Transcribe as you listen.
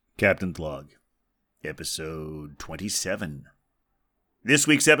Captain's Log, Episode 27. This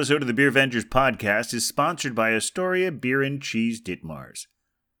week's episode of the Beer Vengers podcast is sponsored by Astoria Beer and Cheese Ditmars.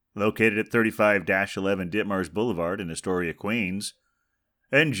 Located at 35-11 Ditmars Boulevard in Astoria, Queens,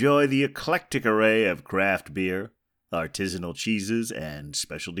 enjoy the eclectic array of craft beer, artisanal cheeses, and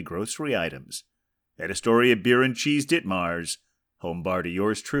specialty grocery items at Astoria Beer and Cheese Ditmars, home bar to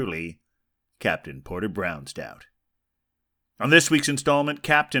yours truly, Captain Porter Brown Stout. On this week's installment,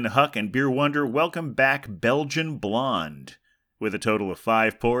 Captain Huck and Beer Wonder welcome back Belgian Blonde, with a total of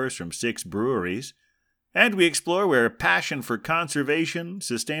 5 pours from 6 breweries, and we explore where passion for conservation,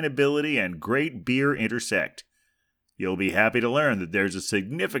 sustainability, and great beer intersect. You'll be happy to learn that there's a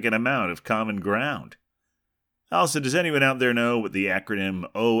significant amount of common ground. Also, does anyone out there know what the acronym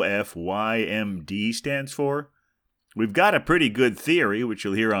OFYMD stands for? We've got a pretty good theory, which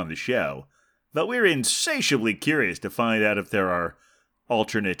you'll hear on the show, but we're insatiably curious to find out if there are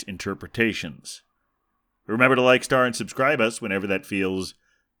alternate interpretations. Remember to like, star, and subscribe us whenever that feels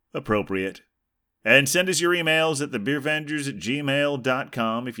appropriate. And send us your emails at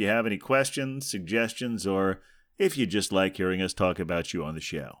thebeervengers@gmail.com if you have any questions, suggestions, or if you just like hearing us talk about you on the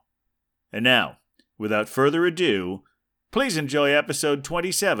show. And now, without further ado, please enjoy episode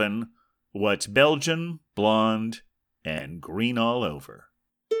 27, What's Belgian, Blonde, and Green All Over.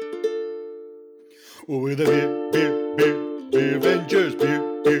 We're the beer Vengers, beer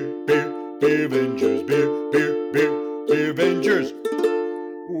Vengers, beer Vengers.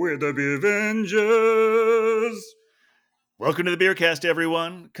 We're the Beer Vengers. Welcome to the Beercast,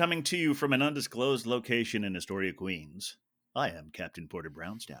 everyone. Coming to you from an undisclosed location in Astoria, Queens. I am Captain Porter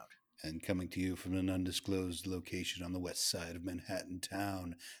Brown Stout. And coming to you from an undisclosed location on the west side of Manhattan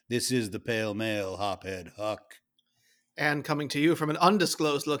town, this is the Pale Male Hophead Huck. And coming to you from an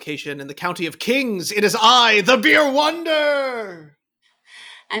undisclosed location in the county of Kings, it is I, the Beer Wonder!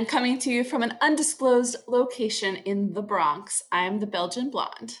 And coming to you from an undisclosed location in the Bronx, I am the Belgian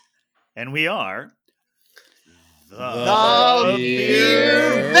Blonde. And we are... The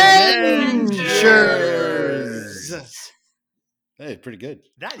Beer Vengers! Hey, pretty good.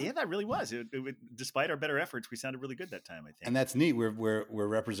 That really was. Despite our better efforts, we sounded really good that time, I think. And that's neat. We're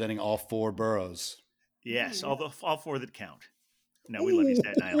representing all 4 boroughs. Yes, all 4 that count. No, we love you,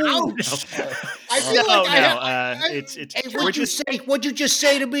 Staten Island. Ouch! No. I feel It's Hey, what'd you say? What'd you just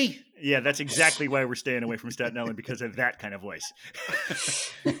say to me? Yeah, that's exactly why we're staying away from Staten Island, because of that kind of voice.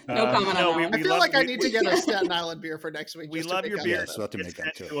 No comment on that. I feel like I need to get a Staten Island beer for next week. We love your beer. Yes, we'll have to make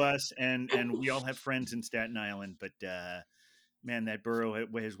that to us, and we all have friends in Staten Island, but man, that borough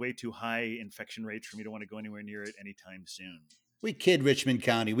has way too high infection rates for me to want to go anywhere near it anytime soon. We kid Richmond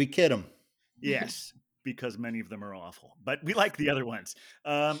County. We kid them. Yes. Because many of them are awful, but we like the other ones.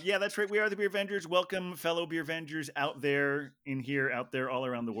 Yeah, that's right. We are the Beer Vengers. Welcome, fellow Beer Vengers out there, in here, out there, all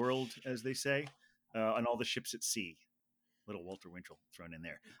around the world, as they say, on all the ships at sea. Little Walter Winchell thrown in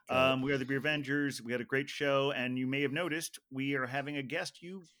there. We are the Beer Vengers. We had a great show, and you may have noticed we are having a guest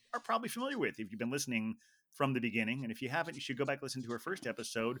you are probably familiar with if you've been listening from the beginning. And if you haven't, you should go back and listen to our first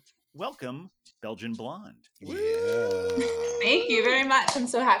episode. Welcome, Belgian Blonde. Yeah. Thank you very much. I'm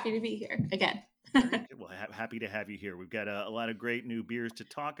so happy to be here again. Well, happy to have you here. We've got a lot of great new beers to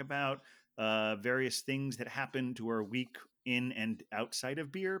talk about, various things that happen to our week in and outside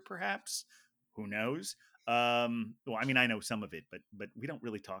of beer, perhaps. Who knows? Well, I mean, I know some of it, but we don't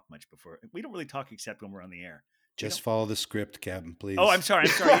really talk much before. We don't really talk except when we're on the air. Just follow the script, Captain, please. Oh, I'm sorry.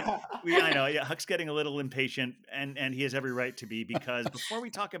 I know. Yeah, Huck's getting a little impatient, and he has every right to be, because before we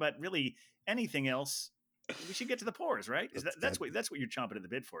talk about really anything else, we should get to the pours, right? That's what you're chomping at the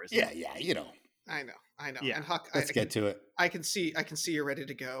bit for, isn't it? Yeah, you know. I know. Yeah. And Huck, Let's get to it. I can see you're ready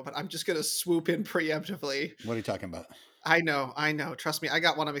to go, but I'm just going to swoop in preemptively. What are you talking about? I know. Trust me, I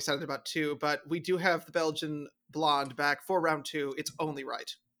got one I'm excited about too, but we do have the Belgian Blonde back for round 2. It's only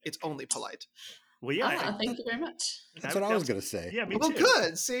right. It's only polite. Well, yeah. Thank you very much. That's what I was going to say. Yeah, me well, too.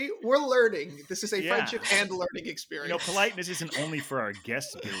 Good. See, we're learning. This is a friendship and learning experience. Politeness isn't only for our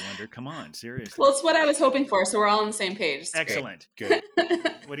guests, Beer Wonder. Come on, seriously. Well, it's what I was hoping for, so we're all on the same page. Excellent. Good.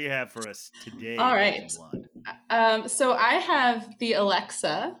 What do you have for us today? All right. So I have the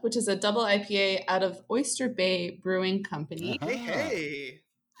Alexa, which is a double IPA out of Oyster Bay Brewing Company. Uh-huh. Hey.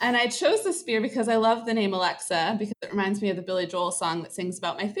 And I chose this beer because I love the name Alexa, because it reminds me of the Billy Joel song that sings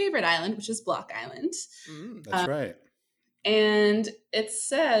about my favorite island, which is Block Island. That's right. And it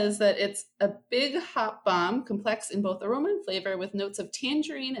says that it's a big hop bomb, complex in both aroma and flavor, with notes of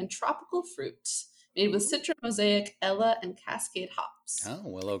tangerine and tropical fruit, made with Citra, Mosaic, Ella, and Cascade hops. Oh,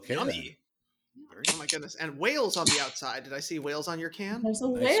 well, okay. Yummy. Oh my goodness. And whales on the outside. Did I see whales on your can? There's a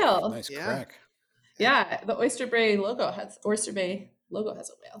whale. Nice crack. Yeah, the Oyster Bay logo has Oyster Bay logo has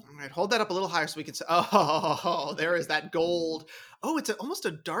a whale. All right, hold that up a little higher so we can see. Oh, there is that gold. Oh, it's almost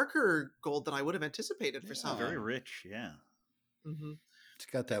a darker gold than I would have anticipated for some. Very rich, yeah. Mm-hmm. It's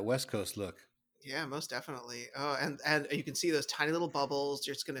got that West Coast look. Yeah, most definitely. Oh, and you can see those tiny little bubbles.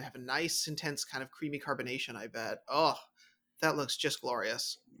 You're just going to have a nice, intense kind of creamy carbonation, I bet. Oh, that looks just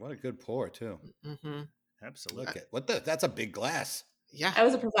glorious. What a good pour, too. Mm-hmm. Absolutely. Look at that's a big glass. Yeah. I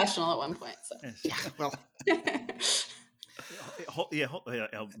was a professional at one point, so. Yeah. Well.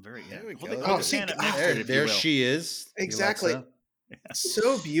 Very. Yeah. There we Hold go. the Oh, can see, up next to it, if you There will. she is. Exactly. Alexa.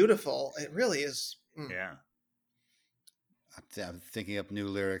 So beautiful. It really is. Yeah. I'm thinking up new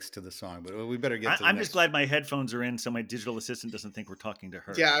lyrics to the song, but we better get to the I'm next just glad my headphones are in so my digital assistant doesn't think we're talking to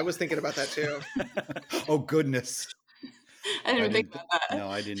her. Yeah, I was thinking about that too. Oh, goodness. I didn't even think about that. No,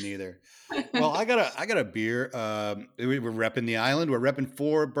 I didn't either. Well, I got a beer. We're repping the island. We're repping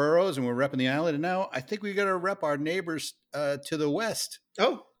 4 boroughs, and we're repping the island. And now I think we got to rep our neighbors to the west.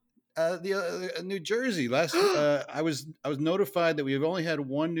 Oh, New Jersey. I was notified that we've only had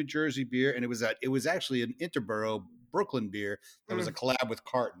one New Jersey beer, and it was actually an interborough Brooklyn beer that was a collab with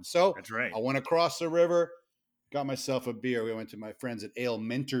Carton. So That's right. I went across the river, got myself a beer. We went to my friends at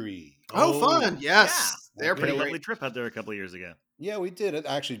Alementary. Oh, fun. Yes. Yeah. They're We had pretty a great. lovely trip out there a couple of years ago. Yeah, we did it.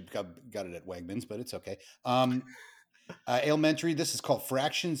 I actually got it at Wegmans, but it's okay. Alementary. This is called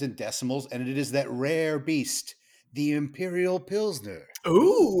Fractions and Decimals, and it is that rare beast, the Imperial Pilsner.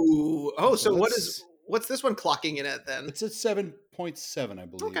 Ooh. Oh, so let's- what's this one clocking in at then? It's at 7.7, I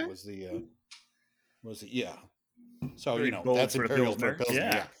believe. Okay. Was it? Yeah. So Very bold that's for a Imperial for a Pilsner. Pilsner.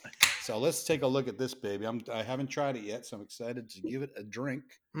 Yeah. Yeah. So let's take a look at this baby. I haven't tried it yet, so I'm excited to give it a drink.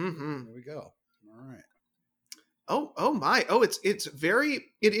 Mm-hmm. Here we go. All right. Oh my. Oh, it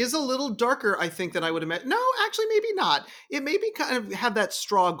is a little darker, I think, than I would imagine. No, actually, maybe not. It may be kind of have that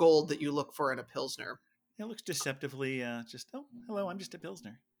straw gold that you look for in a Pilsner. It looks deceptively hello, I'm just a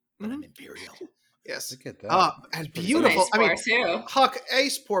Pilsner. But I'm Imperial. Yes. Look at that. And pretty beautiful. Nice I mean, pour, too. Huck,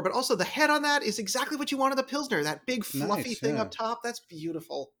 ace pour, but also the head on that is exactly what you want in the Pilsner. That big fluffy Nice, thing yeah. up top. That's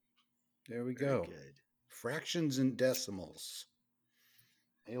beautiful. There we Very go. good. Fractions and decimals.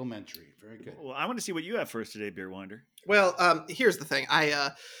 Alementary. Very good. Well, I want to see what you have for us today, Beer Wander. Well, here's the thing.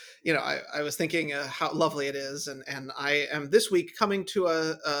 I was thinking how lovely it is, and I am this week coming to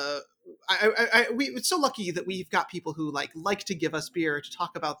it's so lucky that we've got people who like to give us beer to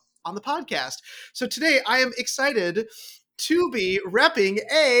talk about on the podcast. So today I am excited to be repping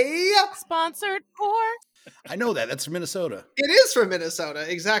a. Sponsored pour. I know that. That's from Minnesota. It is from Minnesota,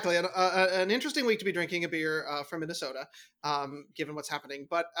 exactly. An interesting week to be drinking a beer from Minnesota, given what's happening.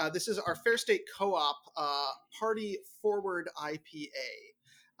 But this is our Fair State Co-op Party Forward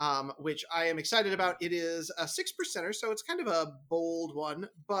IPA, which I am excited about. It is a 6%er, so it's kind of a bold one,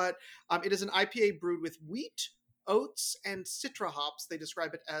 but it is an IPA brewed with wheat, oats, and citra hops. They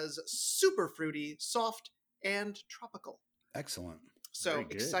describe it as super fruity, soft, and tropical. Excellent. So Very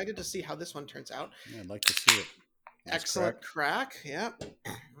good. excited to see how this one turns out. Yeah, I'd like to see it. Nice Excellent crack. Yep.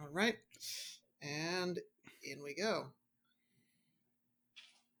 All right. And in we go.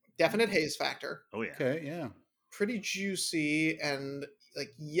 Definite haze factor. Oh yeah. Okay, yeah. Pretty juicy and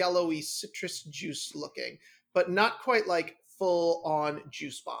yellowy citrus juice looking, but not quite full on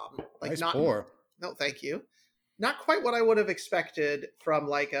juice bomb. Nice not pour. No, thank you. Not quite what I would have expected from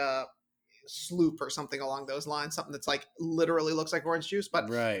a sloop or something along those lines, something that's literally looks like orange juice, but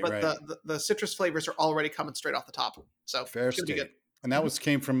Right. the citrus flavors are already coming straight off the top, so Fair it's gonna be State. good. And that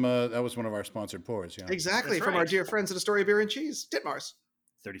came from that was one of our sponsored pours. Yeah. Exactly, That's from our right. dear friends at Astoria Beer and Cheese, Ditmars.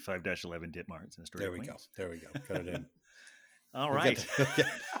 35-11 Ditmars in Astoria, There we go. Queens. There we go. Cut it in. All We'll right. get to-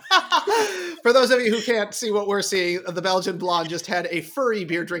 For those of you who can't see what we're seeing, the Belgian blonde just had a furry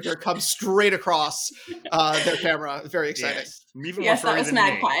beer drinker come straight across their camera. Very exciting. Yes. Even Yes, more that was furry than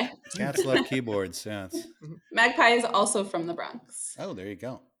me. Magpie. Cats love keyboards. Yeah. Magpie is also from the Bronx. Oh, there you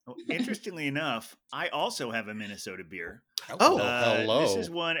go. Well, interestingly enough, I also have a Minnesota beer. Oh. Hello. This is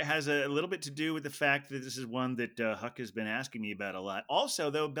one. It has a little bit to do with the fact that this is one that Huck has been asking me about a lot. Also,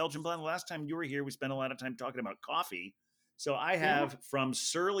 though, Belgian Blonde, the last time you were here, we spent a lot of time talking about coffee. So I have from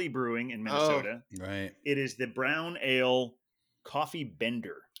Surly Brewing in Minnesota. Right. It is the Brown Ale Coffee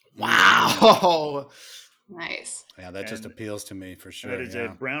Bender. Wow. Nice. Yeah, that just And appeals to me for sure. That is yeah. a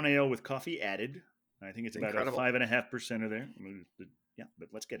brown ale with coffee added. I think it's about Incredible. a 5.5% of there. Yeah, but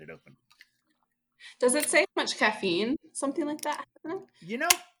let's get it open. Does it say how much caffeine? Something like that? You know,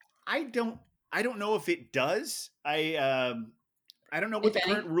 I don't know if it does. I don't know what If the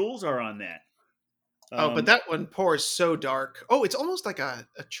any. current rules are on that. But that one pours so dark. Oh, it's almost like a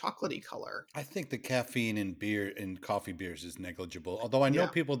chocolatey color. I think the caffeine in beer and coffee beers is negligible. Although I know Yeah.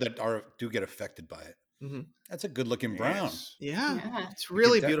 people that do get affected by it. Mhm. That's a good looking brown. Yes. Yeah. Yeah. It's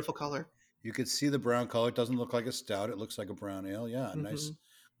really that- beautiful color. You could see the brown color. It doesn't look like a stout. It looks like a brown ale. Yeah, a nice Mhm.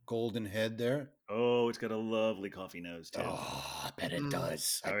 golden head there. Oh, it's got a lovely coffee nose too. Oh, I bet it Mm.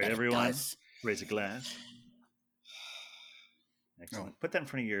 does. All right, everyone, raise a glass. Excellent. Put that in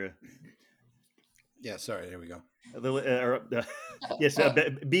front of your. Yeah, sorry. There we go. Yes,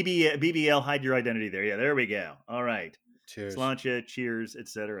 BBL, hide your identity there. Yeah, there we go. All right. Cheers. Sláinte, cheers,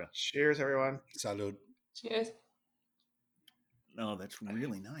 etc. Cheers, everyone. Salud. Cheers. Oh, that's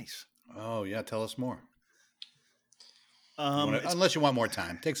really nice. Oh yeah, tell us more. It's- Unless you want more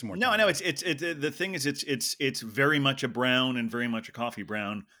time, take some more time. No. It's the thing is it's very much a brown and very much a coffee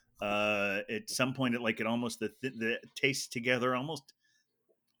brown. At some point, it almost the tastes together almost.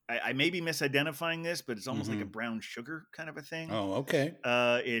 I may be misidentifying this, but it's almost like a brown sugar kind of a thing. Oh, okay.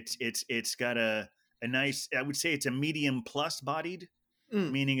 It's got a nice. I would say it's a medium plus bodied,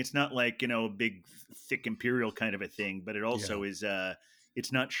 meaning it's not like a big thick imperial kind of a thing, but it also is.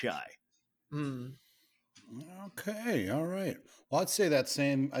 It's not shy. Mm. Okay, all right. Well, I'd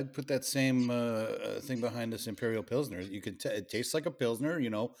put that same thing behind this Imperial Pilsner. You can it tastes like a Pilsner,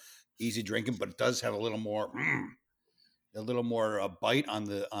 easy drinking, but it does have a little more bite on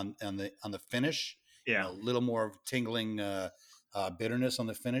the finish. Yeah, a little more of tingling bitterness on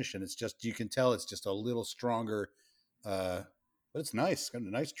the finish, and it's just you can tell it's just a little stronger. But it's nice. Got a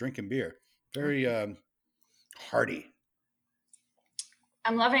nice drinking beer. Very hearty.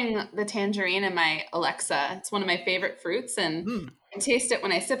 I'm loving the tangerine in my Alexa. It's one of my favorite fruits, and I taste it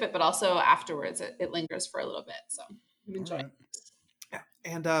when I sip it, but also afterwards it lingers for a little bit. So I'm enjoying it.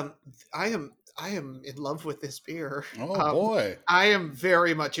 And I am in love with this beer. Oh boy. I am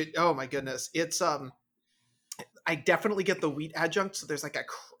very much oh my goodness. It's I definitely get the wheat adjunct. So there's like a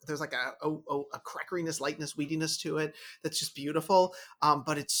crackeriness, lightness, wheatiness to it that's just beautiful.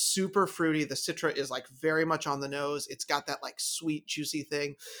 But it's super fruity. The Citra is like very much on the nose. It's got that like sweet, juicy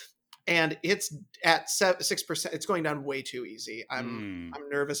thing, and it's at 6%. It's going down way too easy. I'm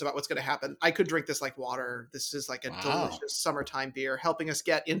nervous about what's going to happen. I could drink this like water. This is like a delicious summertime beer, helping us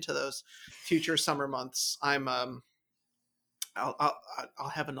get into those future summer months. I'll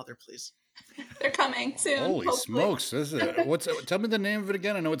have another, please. They're coming soon. Holy hopefully. smokes! This is tell me the name of it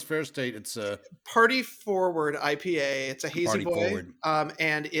again. I know it's Fair State. It's Party Forward IPA. It's a hazy Party boy, Forward.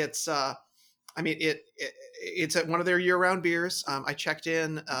 And it's it's at one of their year-round beers. I checked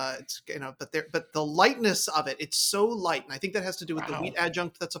in. It's but the lightness of it. It's so light, and I think that has to do with the wheat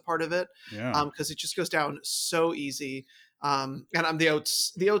adjunct that's a part of it. Yeah. Because it just goes down so easy. And the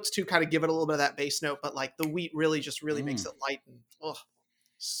oats too kind of give it a little bit of that base note, but like the wheat really makes it light and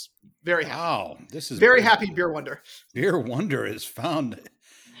very happy. Wow, this is very happy Beer Wonder. Beer Wonder is found.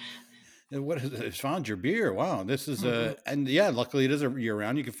 What is it? It's found your beer. Wow, this is and yeah, luckily it is a year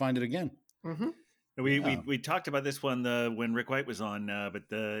round. You can find it again. Mm-hmm. We talked about this one when Rick White was on,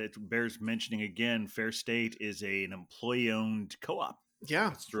 but it bears mentioning again. Fair State is an employee-owned co-op. Yeah,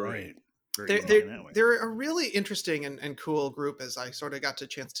 that's right. They're a really interesting and cool group, as I sort of got a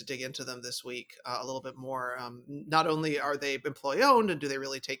chance to dig into them this week a little bit more. Not only are they employee owned and do they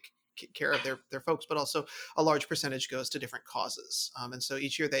really take care of their folks, but also a large percentage goes to different causes. And so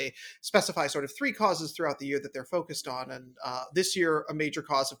each year they specify sort of 3 causes throughout the year that they're focused on. And this year, a major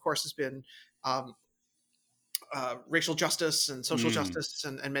cause, of course, has been racial justice and social justice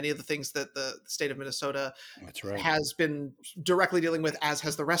and many of the things that the state of Minnesota has been directly dealing with, as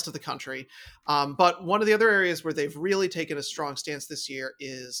has the rest of the country. But one of the other areas where they've really taken a strong stance this year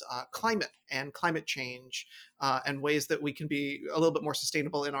is climate and climate change and ways that we can be a little bit more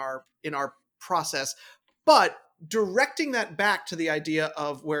sustainable in our process, but directing that back to the idea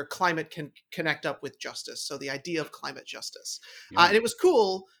of where climate can connect up with justice. So the idea of climate justice. And it was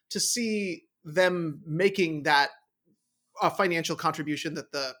cool to see them making that a financial contribution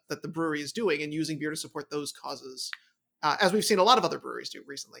that the brewery is doing and using beer to support those causes, as we've seen a lot of other breweries do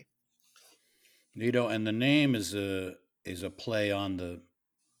recently. And the name is a play on the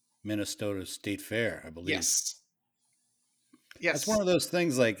Minnesota State Fair, I believe. Yes. That's one of those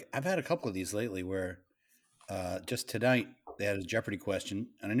things. Like I've had a couple of these lately where just tonight they had a Jeopardy question,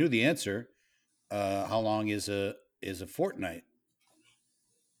 and I knew the answer. How long is a fortnight?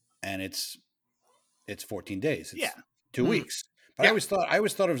 And it's 14 days. It's 2 weeks. But I always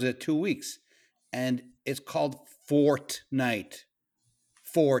thought it was at 2 weeks, and it's called fortnight.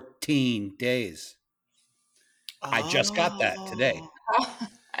 14 days. I just got that today.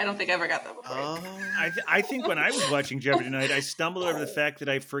 I don't think I ever got that before. I think when I was watching Jeopardy tonight, I stumbled over the fact that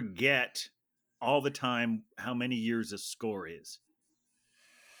I forget all the time how many years a score is.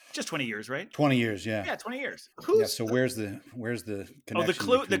 Just 20 years, right? 20 years, yeah. Yeah, 20 years. Yeah. So where's the connection? Oh,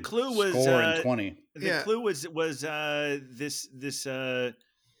 the clue was score and 20. The clue was this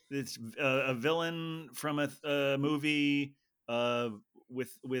a villain from a movie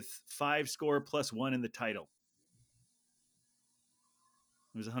with 5 score plus 1 in the title.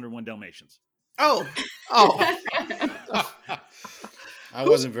 It was 101 Dalmatians. Oh. I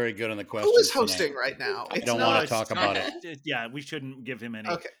wasn't very good on the question. Who is hosting right now? I don't want to talk about it. Yeah, we shouldn't give him any.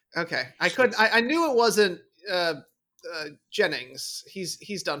 Okay. I knew it wasn't Jennings.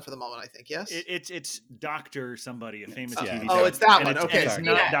 He's done for the moment, I think. Yes. It's Doctor somebody, a famous TV show. Oh, it's that one. Okay, it's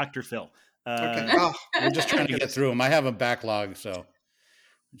not Dr. Phil. Okay. We're just trying to get through them. I have a backlog, so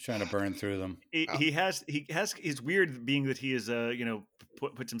I'm trying to burn through them. He has. It's weird being that he is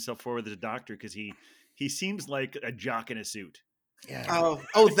puts himself forward as a doctor because he seems like a jock in a suit. Yeah.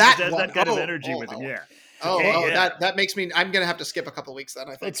 Oh, that has one. that kind of energy with him. Yeah. That makes me. I'm gonna have to skip a couple weeks then.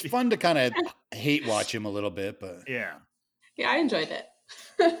 I think It's fun to kind of hate watch him a little bit, but yeah, I enjoyed it.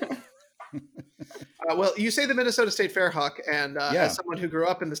 Well, you say the Minnesota State Fair, Huck, and as someone who grew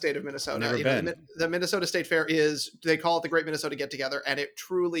up in the state of Minnesota, the Minnesota State Fair they call it the Great Minnesota Get Together, and it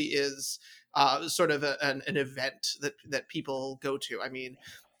truly is sort of an event that people go to. I mean,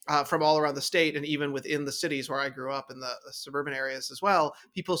 from all around the state and even within the cities where I grew up in the suburban areas as well,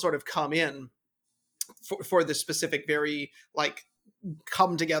 people sort of come in for this specific, very like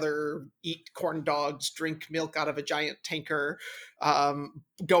come together, eat corn dogs, drink milk out of a giant tanker,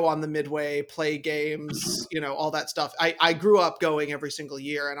 go on the midway, play games, all that stuff. I grew up going every single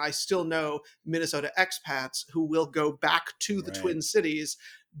year, and I still know Minnesota expats who will go back to the Twin Cities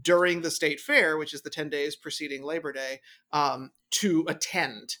during the state fair, which is the 10 days preceding Labor Day, to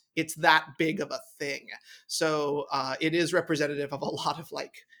attend. It's that big of a thing. So it is representative of a lot of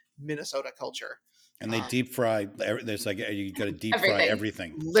like Minnesota culture. And they deep fry. There's like you got to deep fry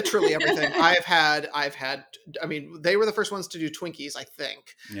everything. Literally everything. I've had. I mean, they were the first ones to do Twinkies, I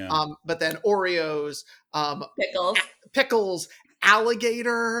think. Yeah. But then Oreos, pickles,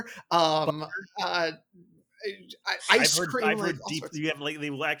 alligator, ice cream. I've heard they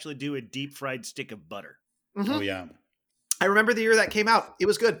will actually do a deep fried stick of butter. Mm-hmm. Oh yeah. I remember the year that came out. It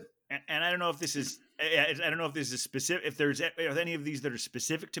was good. And I don't know if this is. I don't know if this is specific. If there's any of these that are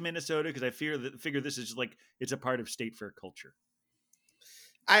specific to Minnesota, because I figure this is just like it's a part of state fair culture.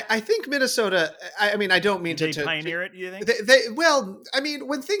 I think Minnesota. I mean, I don't mean to pioneer it. You think? Well, I mean,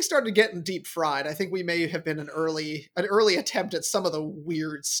 when things started getting deep fried, I think we may have been an early attempt at some of the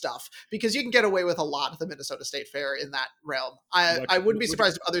weird stuff, because you can get away with a lot of the Minnesota State Fair in that realm. I wouldn't be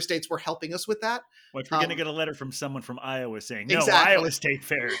surprised if other states were helping us with that. We're going to get a letter from someone from Iowa saying, "No, exactly. Iowa State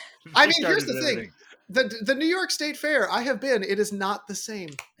Fair." I mean, here's the thing: the New York State Fair. I have been. It is not the same.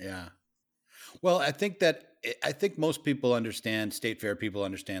 Yeah. Well, I think most people understand, state fair people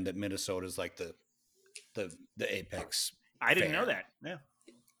understand that Minnesota is like the apex. I didn't know that. Yeah.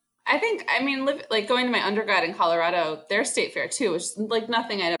 I mean, like going to my undergrad in Colorado, their state fair too, which is like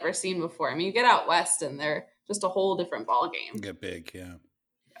nothing I'd ever seen before. I mean, you get out west and they're just a whole different ballgame. Get big, yeah.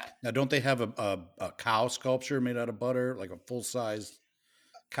 Now, don't they have a cow sculpture made out of butter, like a full size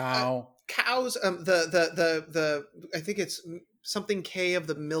cow? Cows. The I think it's something K of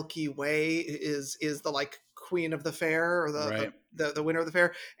the Milky Way is the like queen of the fair, or the winner of the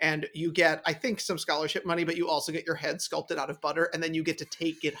fair, and you get, I think, some scholarship money, but you also get your head sculpted out of butter, and then you get to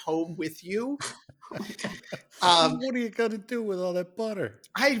take it home with you. What are you gonna do with all that butter?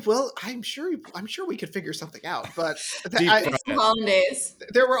 I'm sure we could figure something out, but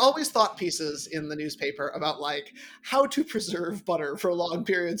there were always thought pieces in the newspaper about like how to preserve butter for long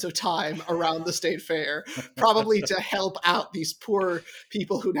periods of time around the state fair, probably to help out these poor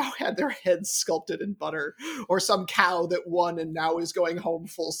people who now had their heads sculpted in butter, or some cow that won and now is going home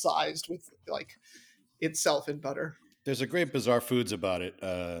full sized with like itself in butter. There's a great Bizarre Foods about it.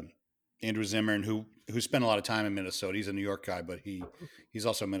 Andrew Zimmern, who spent a lot of time in Minnesota. He's a New York guy, but he's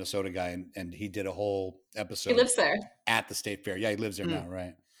also a Minnesota guy, and he did a whole episode. He lives there at the state fair. Yeah, he lives there now,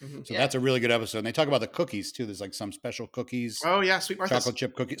 right? Mm-hmm. So that's a really good episode. And they talk about the cookies too. There's like some special cookies. Oh yeah, Sweet Martha's. Chocolate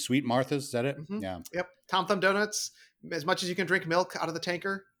chip cookies. Sweet Martha's, is that it? Mm-hmm. Yeah. Yep. Tom Thumb Donuts. As much as you can drink milk out of the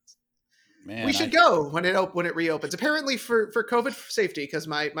tanker. Man, we should go when it reopens. Apparently for COVID safety, because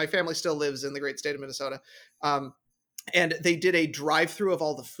my family still lives in the great state of Minnesota. And they did a drive-through of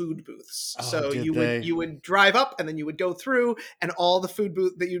all the food booths. Oh, so you would drive up and then you would go through, and all the food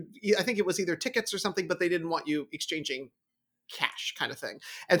booth that I think it was either tickets or something, but they didn't want you exchanging cash kind of thing.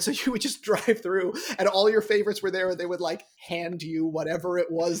 And so you would just drive through and all your favorites were there, and they would like hand you whatever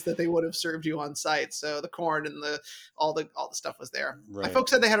it was that they would have served you on site. So the corn and all the stuff was there. Right. My folks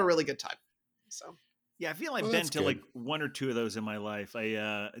said they had a really good time. So Yeah, I feel I've Well, been that's to good. like one or two of those in my life.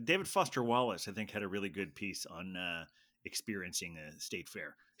 David Foster Wallace, I think, had a really good piece on experiencing a state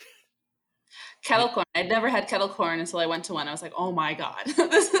fair. Kettle corn. I'd never had kettle corn until I went to one. I was like, oh my God,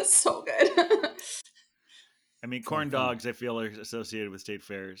 this is so good. I mean, Fun, corn fun. dogs, I feel, are associated with state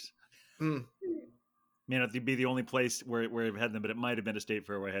fairs. Mm. May not be the only place where I've had them, but it might have been a state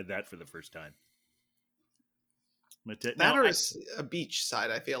fair where I had that for the first time. But That or a beach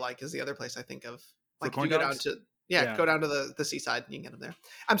side, I feel like, is the other place I think of. Like if corn you go dogs? down to go down to the seaside and you can get them there.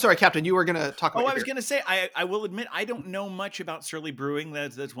 I'm sorry, Captain, you were going to talk about I was beer. going to say, I will admit, I don't know much about Surly Brewing.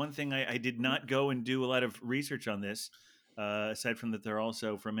 That's one thing I did not go and do a lot of research on this, aside from that they're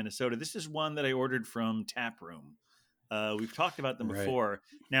also from Minnesota. This is one that I ordered from Taproom. We've talked about them before.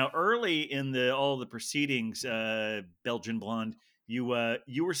 Now, early in all the proceedings, Belgian Blonde, you were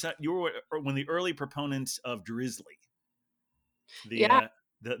one of the early proponents of Drizzly, the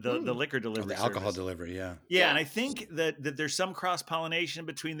liquor delivery, the alcohol service. delivery. Yeah. Yeah, and I think that there's some cross pollination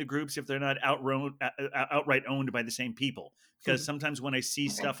between the groups if they're not outright owned by the same people. Because sometimes when I see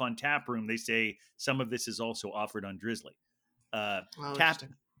stuff on Taproom, they say some of this is also offered on Drizzly.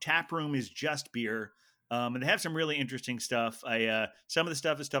 Taproom is just beer. And they have some really interesting stuff. Some of the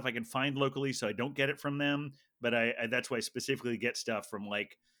stuff is stuff I can find locally, so I don't get it from them. But that's why I specifically get stuff from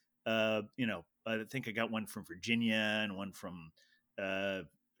like, I think I got one from Virginia and one from,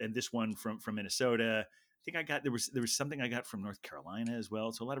 and this one from Minnesota. I think there was something I got from North Carolina as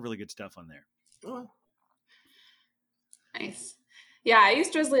well. So a lot of really good stuff on there. Oh. Nice. Yeah, I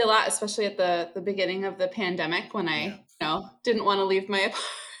used Drizzly a lot, especially at the beginning of the pandemic when I didn't want to leave my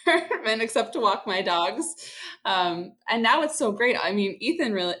apartment except to walk my dogs. And now it's so great. I mean,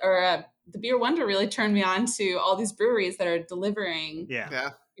 Ethan really, or the Beer Wonder really turned me on to all these breweries that are delivering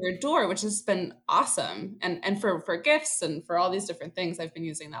your door, which has been awesome. And for gifts and for all these different things, I've been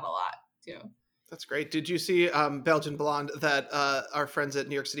using that a lot too. That's great. Did you see Belgian Blonde that our friends at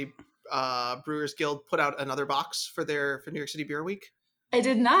New York City Brewers Guild put out another box for New York City Beer Week? I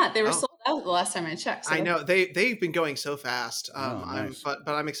did not. They were sold out the last time I checked. So I know they've been going so fast. Nice. But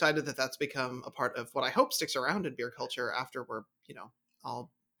I'm excited that that's become a part of what I hope sticks around in beer culture after we're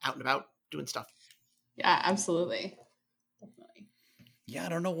all out and about doing stuff. Yeah, absolutely. Definitely. Yeah, I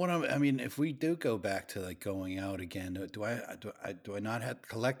don't know what I mean, if we do go back to like going out again, do I not have to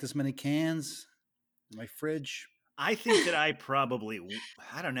collect as many cans in my fridge? I think that I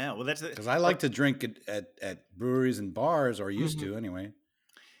don't know. Well, that's because I like to drink at breweries and bars, or used to anyway.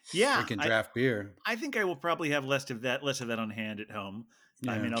 Yeah, drinking draft beer. I think I will probably have less of that on hand at home.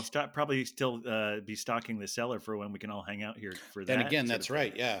 Yeah. I mean, I'll probably still be stocking the cellar for when we can all hang out here for that. And again, that's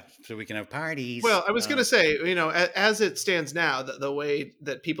right. Yeah, so we can have parties. Well, I was going to say, as it stands now, the way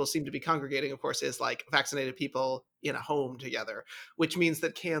that people seem to be congregating, of course, is like vaccinated people in a home together, which means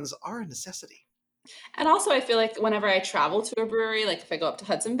that cans are a necessity. And also, I feel like whenever I travel to a brewery, like if I go up to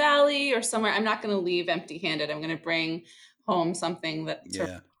Hudson Valley or somewhere, I'm not going to leave empty-handed. I'm going to bring home something that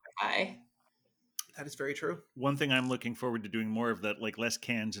buy. That is very true. One thing I'm looking forward to doing more of that, like less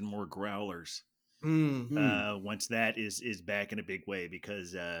cans and more growlers. Once that is back in a big way,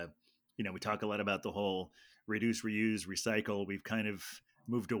 because we talk a lot about the whole reduce, reuse, recycle. We've kind of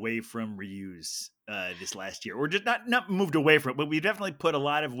moved away from reuse this last year, or just not moved away from it, but we definitely put a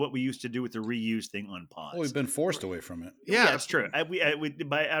lot of what we used to do with the reuse thing on pause. Well, we've been forced away from it. Yeah, that's true. We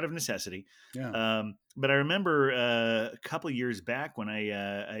out of necessity. Yeah. But I remember a couple of years back when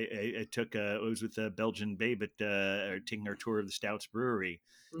I took I was with Belgian Babe at taking our tour of the Stouts Brewery,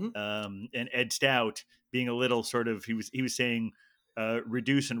 and Ed Stout being a little sort of he was saying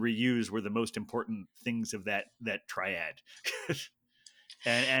reduce and reuse were the most important things of that triad.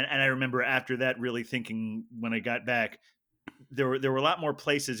 And I remember after that really thinking when I got back, there were a lot more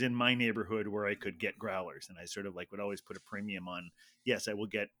places in my neighborhood where I could get growlers, and I sort of would always put a premium on. Yes, I will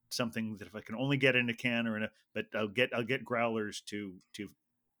get something that if I can only get in a can but I'll get growlers to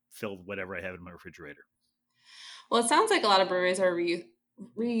fill whatever I have in my refrigerator. Well, it sounds like a lot of breweries are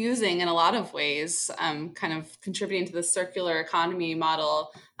reusing in a lot of ways, kind of contributing to the circular economy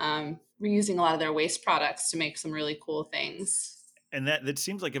model, reusing a lot of their waste products to make some really cool things. And that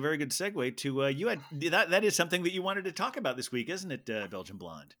seems like a very good segue to you had that is something that you wanted to talk about this week, isn't it, Belgian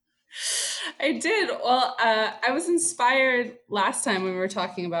Blonde? I did. Well, I was inspired last time when we were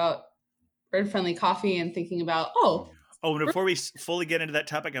talking about bird-friendly coffee and thinking about and before we fully get into that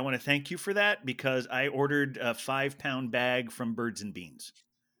topic, I want to thank you for that, because I ordered a 5-pound bag from Birds and Beans.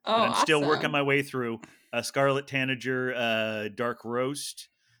 Oh, and I'm awesome. still working my way through a Scarlet Tanager dark roast.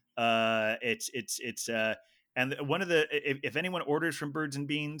 It's and one of the if anyone orders from Birds and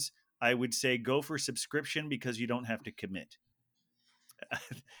Beans, I would say go for subscription because you don't have to commit.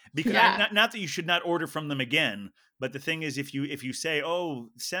 Because Yeah. not that you should not order from them again, but the thing is, if you say, "Oh,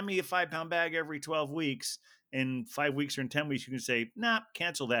 send me a 5-pound bag every 12 weeks," in 5 weeks or in 10 weeks, you can say, "Nah,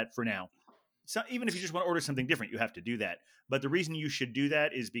 cancel that for now." So even if you just want to order something different, you have to do that. But the reason you should do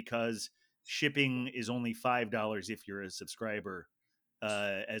that is because shipping is only $5 if you're a subscriber,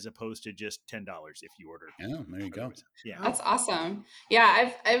 as opposed to just $10 if you order. Yeah, there you go. Yeah, That's awesome. Yeah,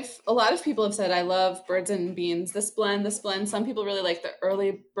 I've a lot of people have said I love Birds and Beans. This blend. Some people really like the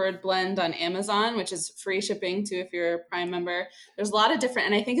early bird blend on Amazon, which is free shipping too if you're a Prime member. There's a lot of different,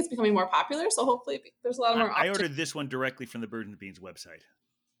 and I think it's becoming more popular. So hopefully, there's a lot more I options. ordered this one directly from the Birds and Beans website.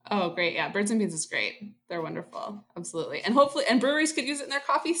 Oh, great! Yeah, Birds and Beans is great. They're wonderful, absolutely, and hopefully, and breweries could use it in their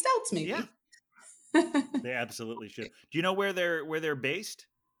coffee stouts, maybe. Yeah, they absolutely should. Do you know where they're based?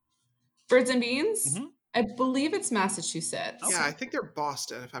 Birds and Beans. Mm-hmm. I believe it's Massachusetts. Yeah, I think they're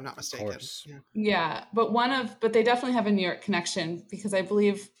Boston, if I'm not mistaken. Of course. Yeah. Yeah, but they definitely have a New York connection because I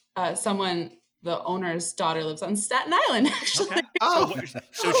believe the owner's daughter lives on Staten Island, actually. Okay. Oh,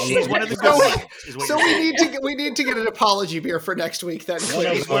 So she's one of the good ones. Is what so you're we saying. need to get an apology beer for next week. Then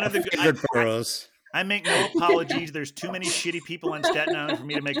She's one of the good. favorite boroughs. I make no apologies. There's too many shitty people on Staten Island for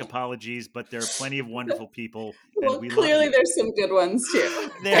me to make apologies, but there are plenty of wonderful people, and Well, we clearly love there's some good ones too.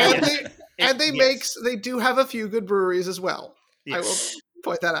 they do have a few good breweries as well. Yes. I will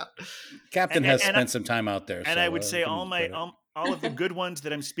point that out. Captain has spent some time out there. And so, I would say give him all credit. all of the good ones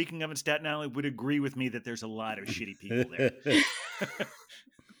that I'm speaking of in Staten Island would agree with me that there's a lot of shitty people there.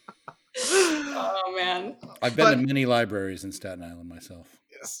 Oh man. I've been to many libraries in Staten Island myself.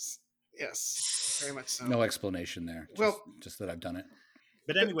 Yes, very much so. No explanation there. Just that I've done it.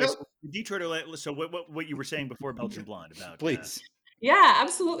 But anyways, Detroit. So what you were saying before Belgian Blonde about? Please. Yeah,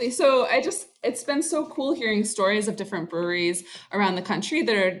 absolutely. So it's been so cool hearing stories of different breweries around the country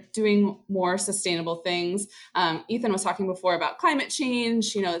that are doing more sustainable things. Ethan was talking before about climate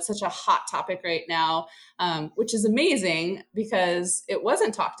change. It's such a hot topic right now, which is amazing because it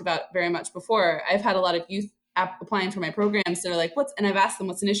wasn't talked about very much before. I've had a lot of youth applying for my programs. They're like, and I've asked them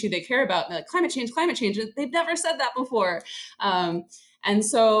what's an issue they care about. And they're like, climate change. They've never said that before. And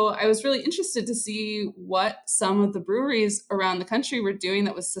so I was really interested to see what some of the breweries around the country were doing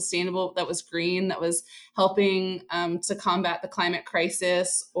that was sustainable, that was green, that was helping to combat the climate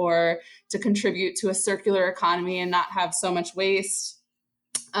crisis or to contribute to a circular economy and not have so much waste.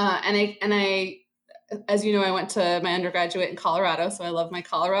 And I, as you know, I went to my undergraduate in Colorado, so I love my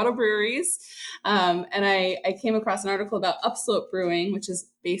Colorado breweries. And I came across an article about Upslope Brewing, which is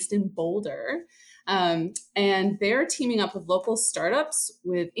based in Boulder. And they're teaming up with local startups,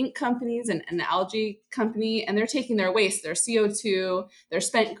 with ink companies and an algae company, and they're taking their waste, their CO2, their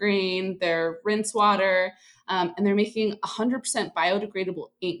spent grain, their rinse water, and they're making 100% biodegradable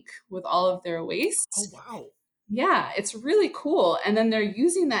ink with all of their waste. Oh, wow. Yeah, it's really cool. And then they're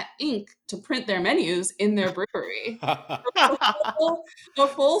using that ink to print their menus in their brewery. a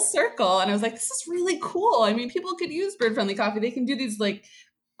full circle. And I was like, this is really cool. I mean, people could use bird-friendly coffee. They can do these like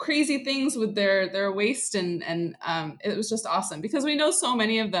crazy things with their waste, and it was just awesome because we know so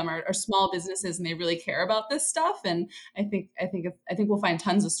many of them are small businesses and they really care about this stuff. And I think we'll find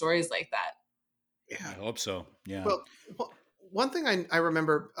tons of stories like that. Yeah, I hope so. Yeah. Well, one thing I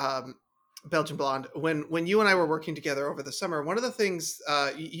remember, Belgian Blonde, when you and I were working together over the summer, one of the things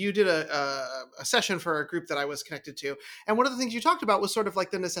you did a session for a group that I was connected to, and one of the things you talked about was sort of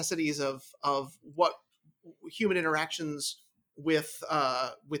like the necessities of what human interactions with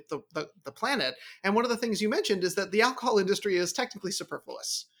the planet. And one of the things you mentioned is that the alcohol industry is technically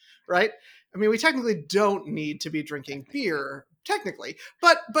superfluous, right? I mean, we technically don't need to be drinking beer, technically,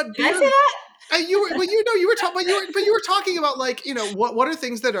 but beer. Did I say that? You were talking about like, what are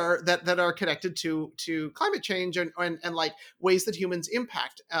things that are connected to climate change and like ways that humans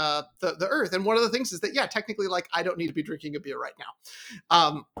impact the earth. And one of the things is that, yeah, technically, like, I don't need to be drinking a beer right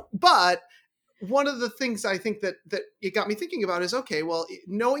now. But one of the things I think that it got me thinking about is, okay, well,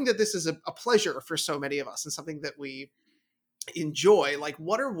 knowing that this is a pleasure for so many of us and something that we enjoy, like,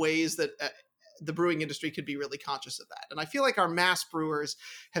 what are ways that the brewing industry could be really conscious of that? And I feel like our mass brewers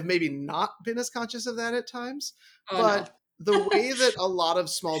have maybe not been as conscious of that at times, but no. The way that a lot of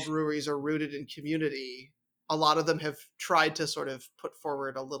small breweries are rooted in community, a lot of them have tried to sort of put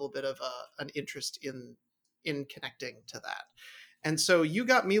forward a little bit of an interest in connecting to that. And so you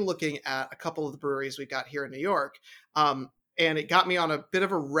got me looking at a couple of the breweries we got here in New York, and it got me on a bit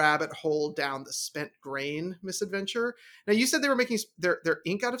of a rabbit hole down the spent grain misadventure. Now, you said they were making their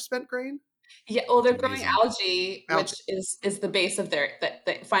ink out of spent grain? Yeah, well, they're That's growing amazing. algae, which Algae. is the base of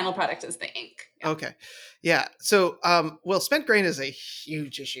the final product is the ink. Yeah. Okay. Yeah. So, well, spent grain is a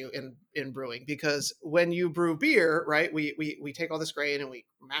huge issue in brewing because when you brew beer, right, we take all this grain and we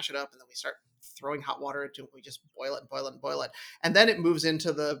mash it up and then we start throwing hot water into it. We just boil it and boil it and boil it. And then it moves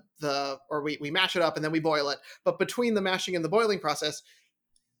into or we mash it up and then we boil it. But between the mashing and the boiling process,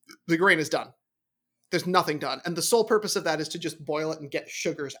 the grain is done. There's nothing done. And the sole purpose of that is to just boil it and get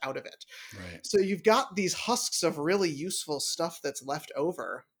sugars out of it. Right. So you've got these husks of really useful stuff that's left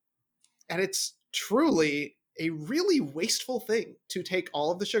over. And it's truly a really wasteful thing to take all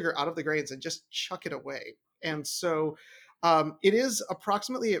of the sugar out of the grains and just chuck it away. And so it is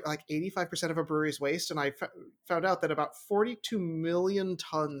approximately like 85% of a brewery's waste. And I found out that about 42 million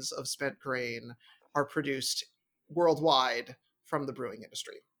tons of spent grain are produced worldwide from the brewing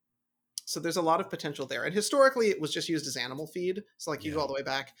industry. So there's a lot of potential there. And historically, it was just used as animal feed. So like you go all the way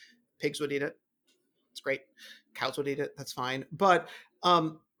back, pigs would eat it. It's great. Cows would eat it. That's fine. But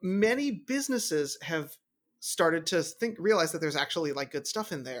many businesses have started to realize that there's actually like good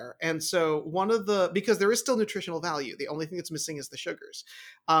stuff in there. And so because there is still nutritional value, the only thing that's missing is the sugars.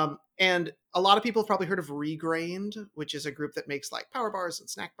 And a lot of people have probably heard of Regrained, which is a group that makes like power bars and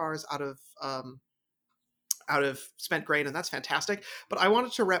snack bars out of spent grain, and that's fantastic. But I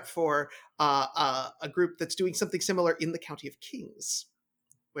wanted to rep for a group that's doing something similar in the County of Kings,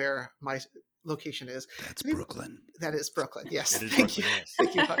 where my location is. That's Brooklyn. That is Brooklyn. Yes. It is Thank Brooklyn, you. yes.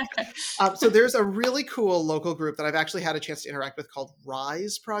 Thank you, Huck. So there's a really cool local group that I've actually had a chance to interact with called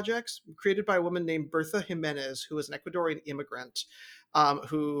Rise Projects, created by a woman named Bertha Jimenez, who is an Ecuadorian immigrant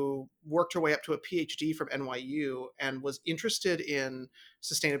who worked her way up to a PhD from NYU and was interested in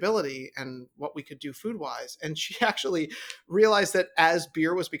sustainability and what we could do food-wise. And she actually realized that as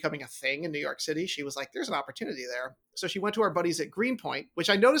beer was becoming a thing in New York City, she was like, there's an opportunity there. So she went to our buddies at Greenpoint, which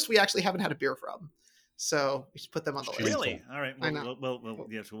I noticed we actually haven't had a beer from. So we should put them on the list. Really? All right. I know. Well,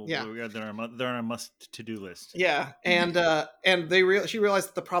 yes. Yeah. They're on our must-to-do list. Yeah, and she realized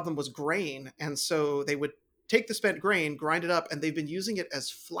that the problem was grain, and so they would take the spent grain, grind it up, and they've been using it as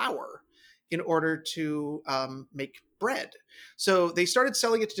flour in order to make bread. So they started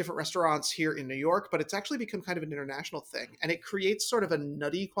selling it to different restaurants here in New York, but it's actually become kind of an international thing, and it creates sort of a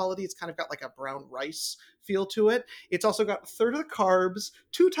nutty quality. It's kind of got like a brown rice feel to it. It's also got a third of the carbs,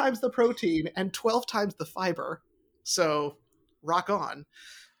 2 times the protein, and 12 times the fiber. So rock on.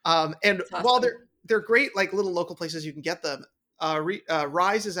 And Awesome. while they're great, like little local places you can get them,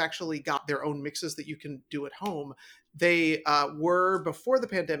 Rise has actually got their own mixes that you can do at home. They were, before the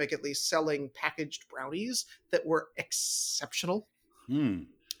pandemic at least, selling packaged brownies that were exceptional.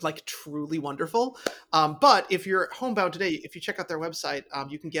 Like truly wonderful. But if you're homebound today, if you check out their website,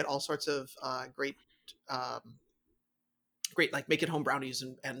 you can get all sorts of great like make at home brownies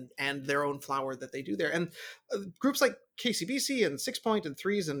and their own flour that they do there. And groups like KCBC and 6 Point and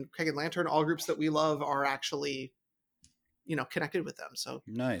Threes and Keg and Lantern, all groups that we love, are actually, connected with them. So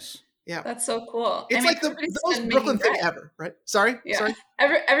nice. Yeah. so cool. It's like the most Brooklyn thing ever, right? Sorry?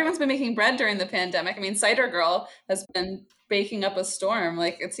 Everyone's been making bread during the pandemic. I mean, Cider Girl has been baking up a storm.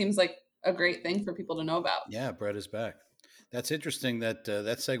 Like, it seems like a great thing for people to know about. Yeah, bread is back. That's interesting. That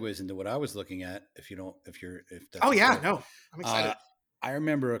segues into what I was looking at. If that's no, I'm excited. I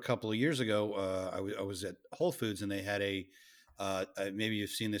remember a couple of years ago, I was at Whole Foods and they had a maybe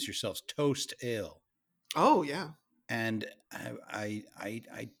you've seen this yourselves, toast ale. Oh yeah. And I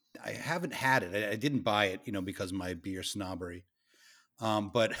haven't had it. I didn't buy it, because of my beer snobbery.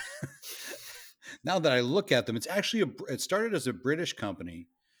 But now that I look at them, it's actually it started as a British company,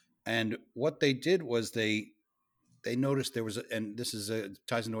 and what they did was they noticed there was, and this is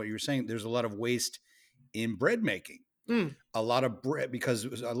ties into what you were saying, there's a lot of waste in bread making. A lot of bread, because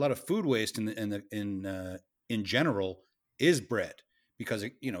a lot of food waste in general is bread, because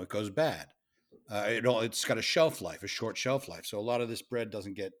it goes bad. It's got a short shelf life. So a lot of this bread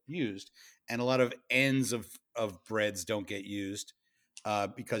doesn't get used, and a lot of ends of breads don't get used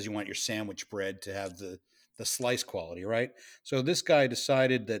because you want your sandwich bread to have the slice quality, right? So this guy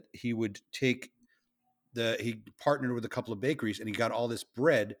decided that he would he partnered with a couple of bakeries, and he got all this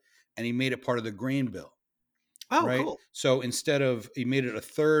bread and he made it part of the grain bill. Oh, right? Cool. So instead of, he made it a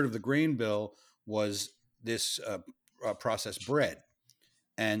third of the grain bill was this processed bread.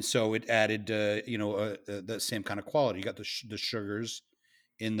 And so it added, the same kind of quality. You got the sugars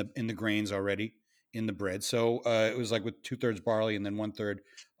in the grains already in the bread. So it was like with 2/3 barley and then 1/3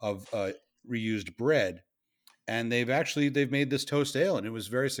 of reused bread. And they've made this toast ale, and it was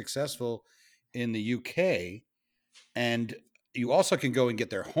very successful in the UK. And you also can go and get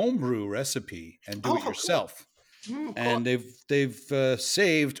their homebrew recipe and do it yourself. Cool. and they've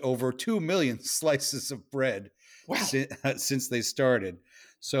saved over 2 million slices of bread Wow. since they started.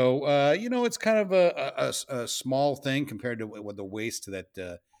 So it's kind of a small thing compared to what the waste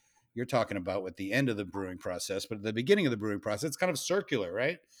that you're talking about with the end of the brewing process. But at the beginning of the brewing process, it's kind of circular,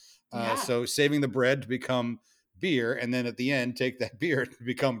 right? Yeah. So saving the bread to become beer, and then at the end, take that beer to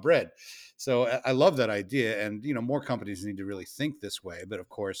become bread. So I love that idea, and more companies need to really think this way. But of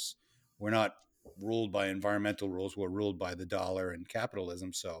course, we're not ruled by environmental rules; we're ruled by the dollar and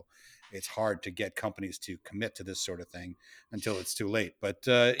capitalism. So it's hard to get companies to commit to this sort of thing until it's too late. But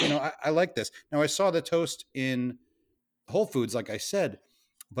I like this. Now I saw the toast in Whole Foods, like I said,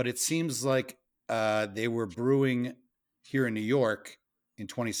 but it seems like they were brewing here in New York in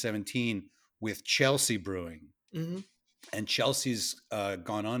 2017 with Chelsea Brewing, Mm-hmm. and Chelsea's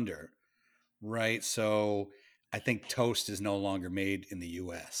gone under, right? So I think toast is no longer made in the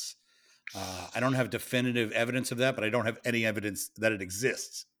U.S. I don't have definitive evidence of that, but I don't have any evidence that it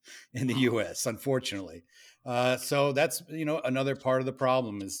exists in the U.S. Unfortunately. So that's another part of the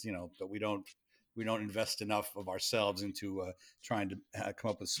problem is that we don't invest enough of ourselves into trying to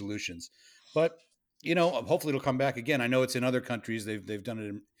come up with solutions. But hopefully it'll come back again. I know it's in other countries. They've done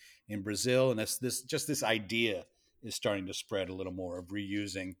it in Brazil, and this idea is starting to spread a little more of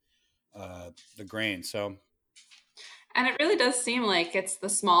reusing the grain. So And it really does seem like it's the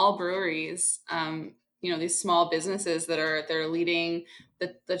small breweries, these small businesses they're leading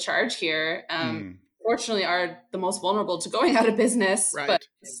the charge here. Fortunately, are the most vulnerable to going out of business. Right. But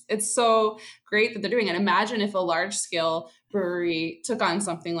it's so great that they're doing it. Imagine if a large scale brewery took on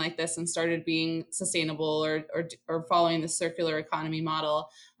something like this and started being sustainable or following the circular economy model.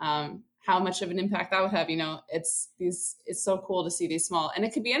 How much of an impact that would have. It's so cool to see these small, and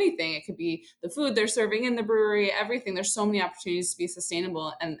it could be anything. It could be the food they're serving in the brewery, everything. There's so many opportunities to be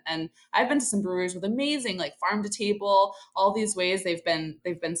sustainable. And I've been to some breweries with amazing, like farm to table, all these ways they've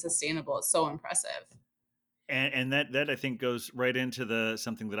been sustainable. It's so impressive. And that I think goes right into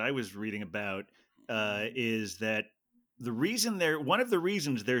something that I was reading about is that one of the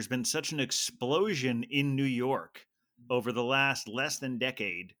reasons there's been such an explosion in New York over the last less than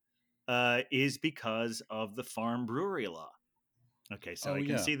decade is because of the farm brewery law. Okay, so I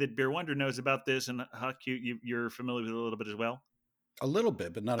can see that Beer Wonder knows about this, and Huck, you're familiar with it a little bit as well. A little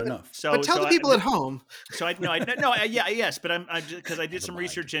bit, but not enough. But tell the people at home. So yes, but I'm because I did some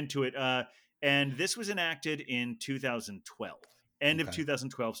research into it, and this was enacted in 2012, end of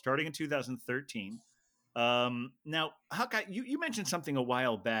 2012, starting in 2013. Now, Huck, you mentioned something a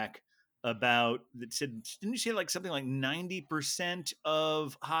while back about that said, didn't you say like something like 90%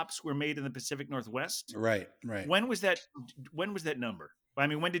 of hops were made in the Pacific Northwest? Right. When was that number? I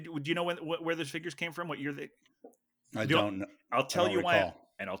mean, do you know where those figures came from? What year they? I don't know. I'll tell you recall. why,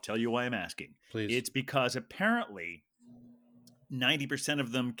 and I'll tell you why I'm asking. Please. It's because apparently 90%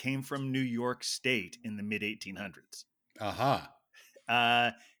 of them came from New York State in the mid 1800s. Aha.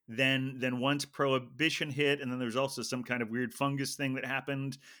 Then once Prohibition hit, and then there was also some kind of weird fungus thing that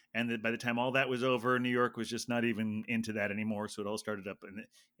happened, and that by the time all that was over, New York was just not even into that anymore. So it all started up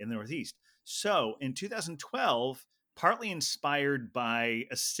in the Northeast. So in 2012, partly inspired by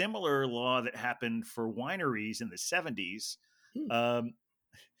a similar law that happened for wineries in the 70s.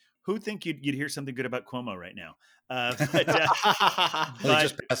 Who'd think you'd hear something good about Cuomo right now? He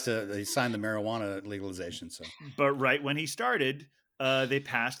just passed he signed the marijuana legalization. So, but right when he started, they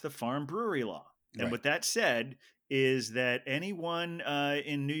passed the farm brewery law. And what that said is that anyone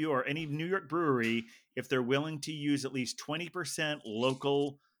in New York, any New York brewery, if they're willing to use at least 20%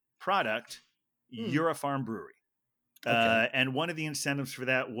 local product, you're a farm brewery. And one of the incentives for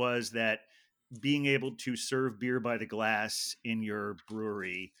that was that being able to serve beer by the glass in your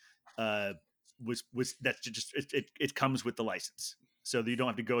brewery was that's just it comes with the license, so that you don't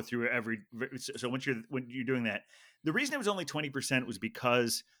have to go through every. So when you're doing that, the reason it was only 20% was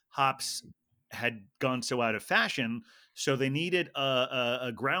because hops had gone so out of fashion, so they needed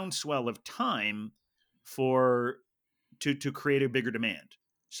a groundswell of time to create a bigger demand.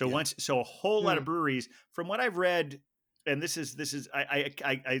 So a whole lot of breweries, from what I've read, and this is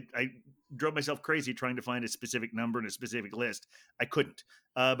I drove myself crazy trying to find a specific number and a specific list. I couldn't.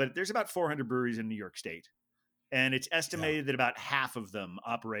 But there's about 400 breweries in New York State, and it's estimated that about half of them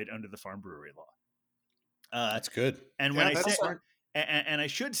operate under the farm brewery law. That's good. And when I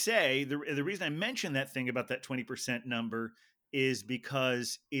should say the reason I mentioned that thing about that 20% number is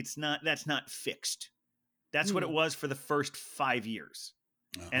because that's not fixed. That's what it was for the first 5 years.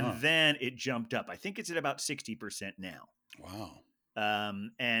 And then it jumped up. I think it's at about 60% now. Wow.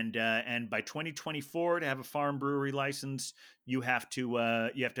 And by 2024 to have a farm brewery license, you have to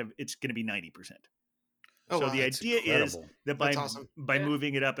it's going to be 90%. Oh, So wow. the That's idea is incredible. that That's awesome. by Yeah.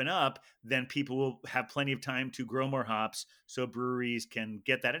 moving it up and up, then people will have plenty of time to grow more hops, so breweries can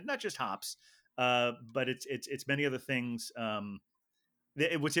get that, and not just hops, but it's many other things.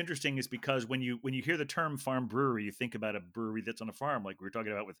 What's interesting is because when you hear the term farm brewery, you think about a brewery that's on a farm, like we were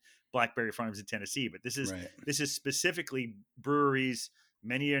talking about with Blackberry Farms in Tennessee. But Right. this is specifically breweries,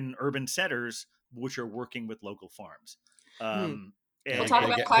 many in urban centers, which are working with local farms. Um, Yeah, I We'll and, talk think and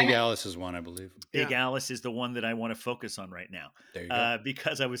about Big climate. Alice is one, I believe. Big Yeah. Alice is the one that I want to focus on right now, There you go.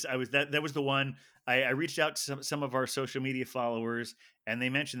 because I was that was the one I reached out to some of our social media followers, and they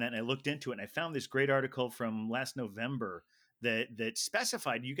mentioned that, and I looked into it, and I found this great article from last November that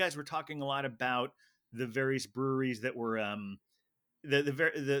specified. You guys were talking a lot about the various breweries that were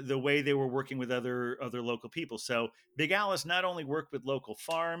the way they were working with other local people. So Big Alice not only worked with local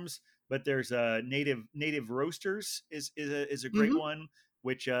farms, but there's native roasters is a great Mhm. one.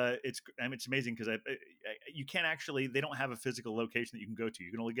 Which it's amazing because you can't actually, they don't have a physical location that you can go to.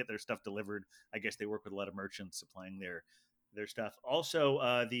 You can only get their stuff delivered. I guess they work with a lot of merchants supplying their stuff.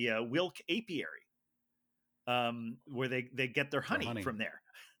 Also, the Wilk Apiary, where they get their For honey honey. from there.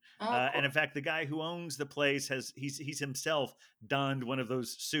 Oh, cool. And in fact, the guy who owns the place he's himself donned one of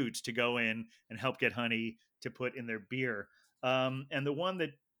those suits to go in and help get honey to put in their beer. And the one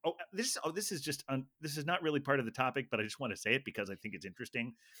that this is just this is not really part of the topic, but I just want to say it because I think it's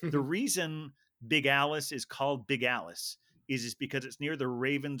interesting. The reason Big Alice is called Big Alice is because it's near the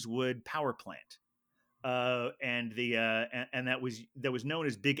Ravenswood power plant. And that was known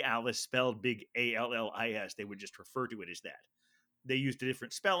as Big Alice, spelled Big Allis. They would just refer to it as that. They used a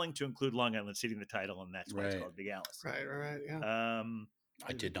different spelling to include Long Island City in the title, and that's why it's Right. called Big Alice. Right. Yeah.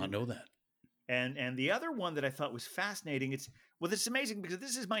 I did not know that. And the other one that I thought was fascinating, it's amazing because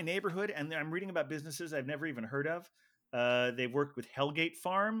this is my neighborhood, and I'm reading about businesses I've never even heard of. They've worked with Hellgate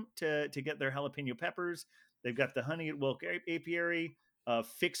Farm to get their jalapeno peppers. They've got the honey at Wilk Apiary,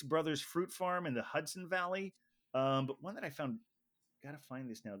 Fix Brothers Fruit Farm in the Hudson Valley. But one that I found, gotta find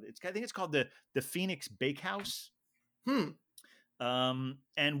this now. I think it's called the Phoenix Bakehouse.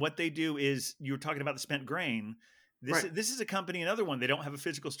 And what they do is, you were talking about the spent grain. This is a company, another one. They don't have a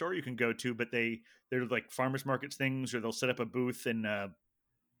physical store you can go to, but they're like farmers markets things, or they'll set up a booth in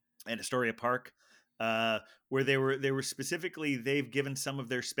Astoria Park, where they were specifically, they've given some of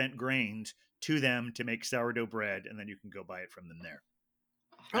their spent grains to them to make sourdough bread, and then you can go buy it from them there.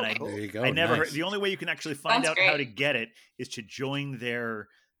 Oh, And cool. There you go. I never heard. Nice. The only way you can actually find Sounds out how to great. get it is to join their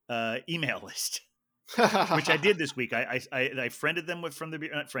email list. Which I did this week. I friended them from the beer,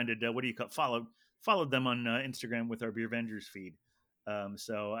 not friended. What do you call followed them on Instagram with our Beer Vengers feed.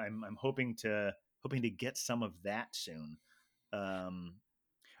 So I'm hoping to get some of that soon.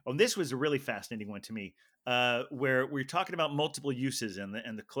 This was a really fascinating one to me, where we're talking about multiple uses and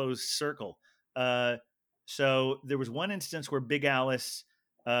the closed circle. So there was one instance where Big Alice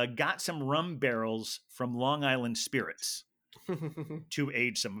got some rum barrels from Long Island Spirits to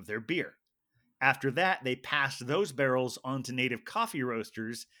age some of their beer. After that, they passed those barrels on to native coffee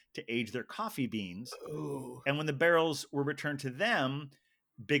roasters to age their coffee beans. Ooh. And when the barrels were returned to them,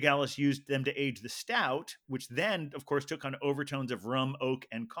 Big Alice used them to age the stout, which then, of course, took on overtones of rum, oak,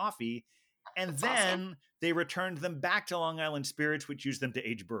 and coffee. And That's then awesome. they returned them back to Long Island Spirits, which used them to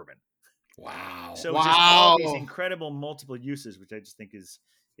age bourbon. Wow. So it's just all these incredible multiple uses, which I just think is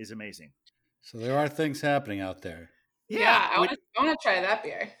amazing. So there are things happening out there. Yeah, I want to try that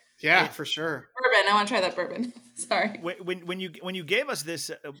beer. Yeah, for sure. Bourbon. I want to try that bourbon. Sorry. When you gave us this,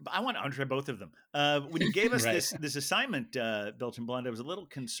 I want to try both of them. When you gave us Right. this assignment, Belgian Blonde, I was a little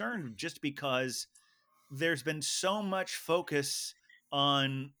concerned just because there's been so much focus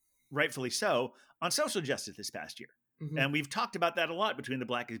on, rightfully so, on social justice this past year. Mhm. And we've talked about that a lot between the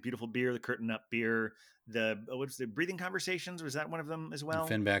Black is Beautiful beer, the Curtain Up beer, what's the Breathing Conversations? Was that one of them as well?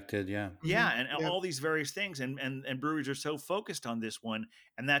 Finback did, yeah. Yeah, and Yeah. all these various things, and breweries are so focused on this one,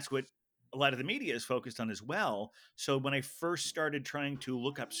 and that's what a lot of the media is focused on as well. So when I first started trying to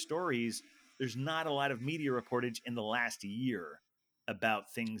look up stories, there's not a lot of media reportage in the last year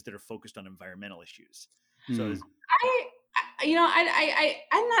about things that are focused on environmental issues. So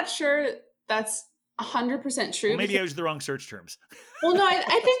I'm not sure that's 100% true. well, maybe I used the wrong search terms. Well, no, I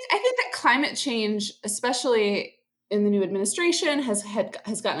think that climate change, especially in the new administration, has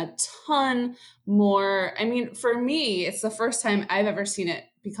gotten a ton more. I mean, for me, it's the first time I've ever seen it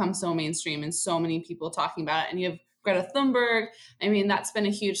become so mainstream and so many people talking about it. And you have Greta Thunberg. I mean, that's been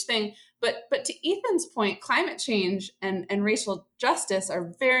a huge thing. But to Ethan's point, climate change and racial justice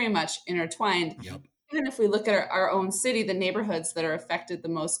are very much intertwined. Yep. Even if we look at our own city, the neighborhoods that are affected the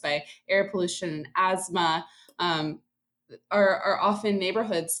most by air pollution and asthma, are often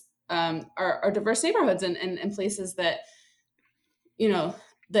neighborhoods are diverse neighborhoods and places that,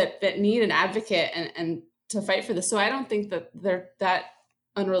 that need an advocate and to fight for this. So I don't think that they're that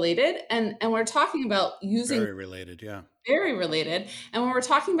unrelated. And we're talking about using Very related, yeah. very related. And when we're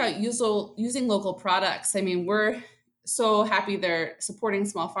talking about using local products, I mean, we're so happy they're supporting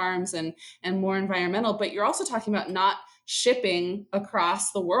small farms and more environmental, but you're also talking about not shipping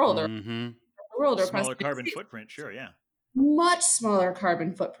across the world or across Smaller the carbon states. footprint, sure, yeah. Much smaller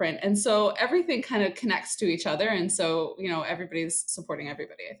carbon footprint. And so everything kind of connects to each other. And so, everybody's supporting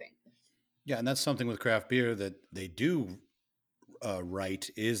everybody, I think. Yeah, and that's something with craft beer that they do right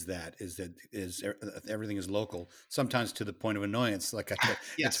is everything is local, sometimes to the point of annoyance. Like Yes,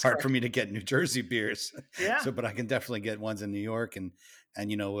 it's hard correct. for me to get New Jersey beers. Yeah. So, but I can definitely get ones in New York, and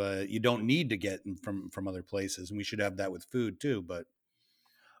you don't need to get them from other places, and we should have that with food too. But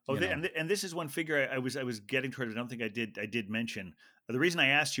and this is one figure I was getting toward. I don't think I did mention. The reason I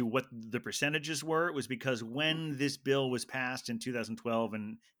asked you what the percentages were was because when this bill was passed in 2012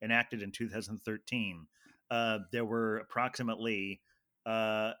 and enacted in 2013, there were approximately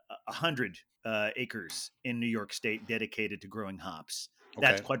 100 acres in New York State dedicated to growing hops.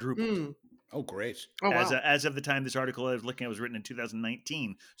 That's Okay. quadrupled. Oh, great. Oh, wow. As of the time this article I was looking at was written in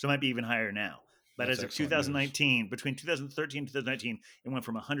 2019, so it might be even higher now. But That's as of excellent news. 2019, between 2013 and 2019, it went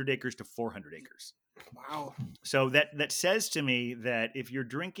from 100 acres to 400 acres. Wow. So that says to me that if you're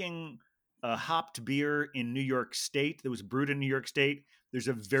drinking a hopped beer in New York State that was brewed in New York State, there's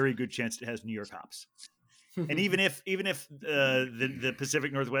a very good chance it has New York hops. And even if the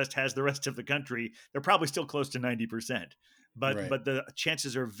Pacific Northwest has the rest of the country, they're probably still close to 90%. But Right. but the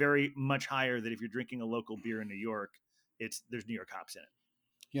chances are very much higher that if you're drinking a local beer in New York, there's New York hops in it.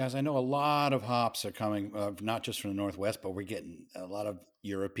 Yes, I know a lot of hops are coming, not just from the Northwest, but we're getting a lot of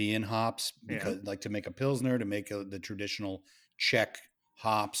European hops because, like, to make a Pilsner, to make the traditional Czech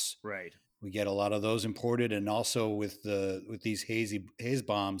hops. Right. We get a lot of those imported, and also with these haze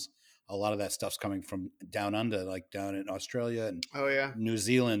bombs, a lot of that stuff's coming from down under, like down in Australia and Oh, yeah. New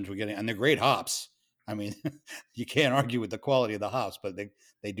Zealand. And they're great hops. I mean, you can't argue with the quality of the hops, but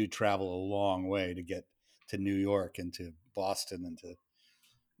they do travel a long way to get to New York and to Boston and to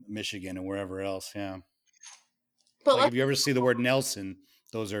Michigan and wherever else. Yeah. But Like if you ever see the word Nelson,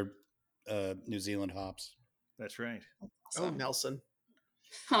 those are New Zealand hops. That's right. Oh, Nelson.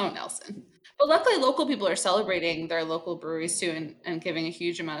 Oh, Nelson. But luckily, local people are celebrating their local breweries too and giving a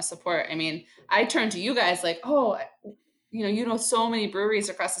huge amount of support. I mean, I turn to you guys like, oh, so many breweries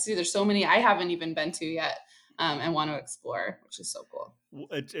across the city. There's so many I haven't even been to yet and want to explore, which is so cool.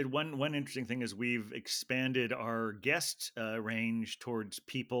 One interesting thing is we've expanded our guest range towards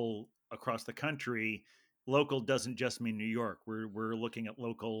people across the country. Local doesn't just mean New York. We're looking at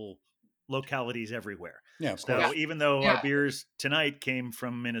localities everywhere. Yeah, of So course. even though our beers tonight came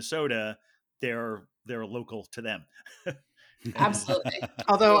from Minnesota, they're local to them. Absolutely.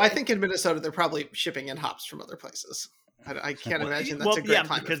 Although I think in Minnesota they're probably shipping in hops from other places. I can't imagine that's a great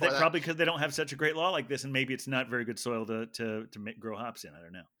climate for that. Probably because they don't have such a great law like this, and maybe it's not very good soil to grow hops in. I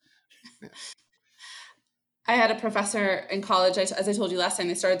don't know. Yeah. I had a professor in college, as I told you last time,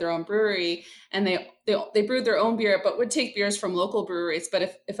 they started their own brewery and they brewed their own beer, but would take beers from local breweries.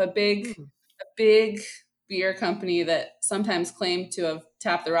 But if a big beer company that sometimes claimed to have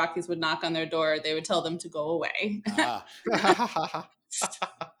tapped the Rockies would knock on their door, they would tell them to go away.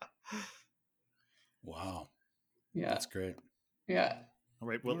 Wow. Yeah. That's great. Yeah. All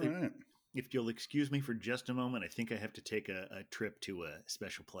right. Well, if you'll excuse me for just a moment, I think I have to take a trip to a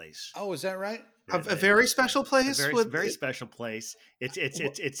special place. Oh, is that right? A very special place? A very special place.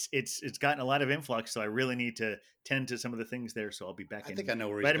 It's gotten a lot of influx, so I really need to tend to some of the things there. So I'll be back. I think I know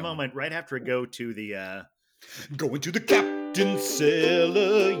where right he's a going. moment, right after I go to the going to the captain's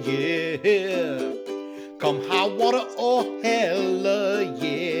cellar, yeah. Come high water or hella,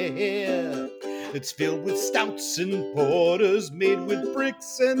 yeah. It's filled with stouts and porters made with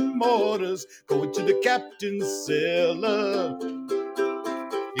bricks and mortars. Going to the captain's cellar.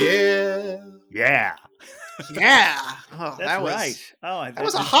 Yeah. Yeah. Oh, That's that was right. Oh, that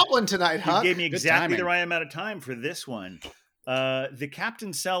was a hot one tonight, You Huck. gave me exactly the right amount of time for this one. The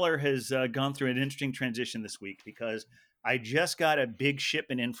Captain Cellar has gone through an interesting transition this week because I just got a big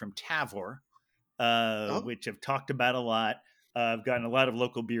shipment in from Tavor, which I've talked about a lot. I've gotten a lot of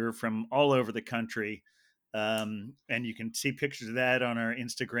local beer from all over the country. And you can see pictures of that on our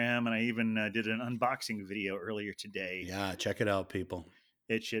Instagram. And I even did an unboxing video earlier today. Yeah, check it out, people.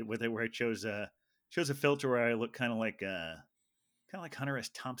 It should where it shows a filter where I look kind of like Hunter S.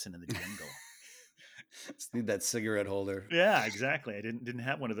 Thompson in the jungle. Just need that cigarette holder. Yeah, exactly. I didn't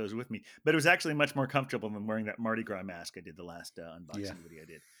have one of those with me, but it was actually much more comfortable than wearing that Mardi Gras mask I did the last unboxing video I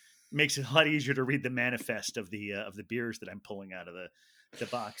did. makes it a lot easier to read the manifest of the beers that I'm pulling out of the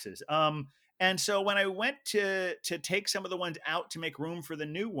boxes. And so when I went to take some of the ones out to make room for the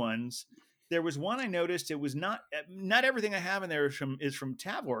new ones, there was one I noticed. It was not everything I have in there is from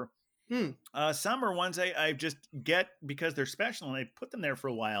Tavor. Some are ones I just get because they're special, and I put them there for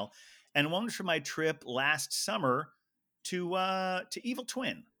a while. And one was from my trip last summer to Evil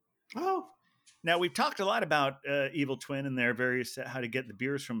Twin. Oh, now we've talked a lot about Evil Twin and their various how to get the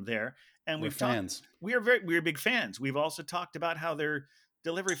beers from there, and We're fans. We are big fans. We've also talked about how their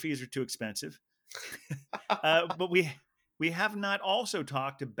delivery fees are too expensive, but we have not also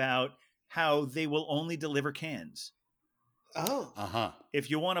talked about how they will only deliver cans. Oh, If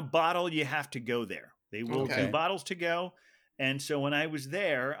you want a bottle, you have to go there. They will do bottles to go. And so when I was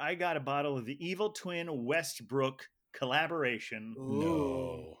there, I got a bottle of the Evil Twin Westbrook collaboration.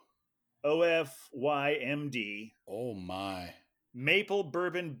 No. OFYMD. Oh my. Maple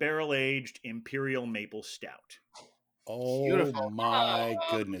Bourbon Barrel Aged Imperial Maple Stout. Oh beautiful. my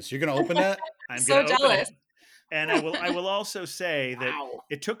goodness. You're going to open that? I'm So going to open jealous. it. And I will also say that Wow.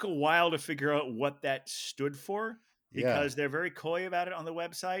 it took a while to figure out what that stood for, because they're very coy about it on the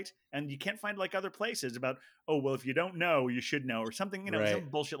website, and you can't find like other places about, oh, well, if you don't know, you should know, or something, some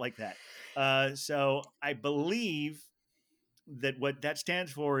bullshit like that. So I believe that what that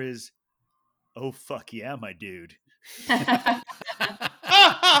stands for is, oh, fuck yeah, my dude.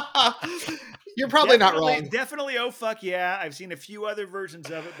 You're probably not wrong. Definitely, oh, fuck yeah. I've seen a few other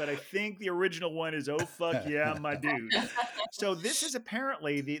versions of it, but I think the original one is, oh, fuck yeah, my dude. So this is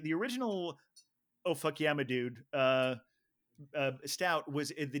apparently the original, oh, fuck yeah, my dude, stout was,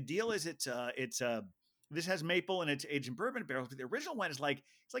 the deal is this has maple and it's aged in bourbon barrels, but the original one is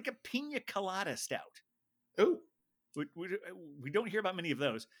it's like a pina colada stout. Oh, We don't hear about many of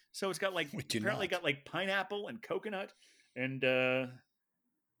those. So it's got got like pineapple and coconut, and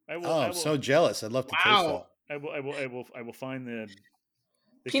I will. So jealous. I'd love to taste that. I will find the.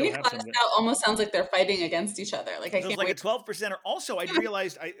 Pina colada stout almost sounds like they're fighting against each other. Like, I can't like wait. a 12%. Also, I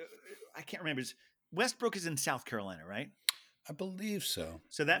realized I can't remember. Westbrook is in South Carolina, right? I believe so.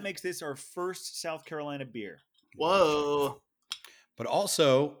 So that makes this our first South Carolina beer. Whoa! But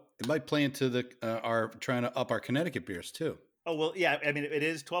also, it might play into the our trying to up our Connecticut beers too. Oh well, yeah. I mean, it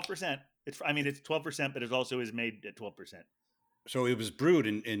is 12%. It's 12%, but it also is made at 12%. So it was brewed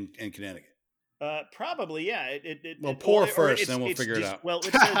in Connecticut. Probably, yeah. Pour first, then we'll figure it out. Well,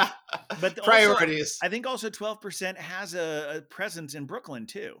 it said, but priorities. Also, I think also 12% has a presence in Brooklyn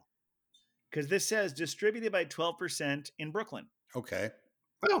too, because this says distributed by 12% in Brooklyn. Okay.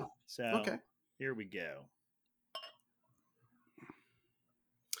 Oh, so okay. Here we go.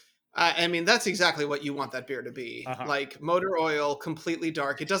 I mean, that's exactly what you want that beer to be. Like motor oil, completely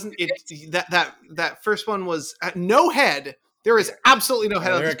dark. It doesn't. That first one was no head. There is absolutely no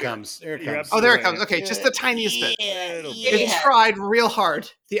head on this beer. There it comes. Oh, there it comes. Okay, just the tiniest bit. Yeah. It tried real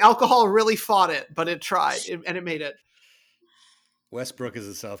hard. The alcohol really fought it, but it tried, and it made it. Westbrook is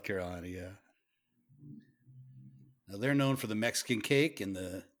in South Carolina, yeah. Now they're known for the Mexican cake and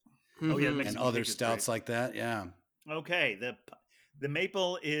the and other stouts like that. Yeah. Okay. The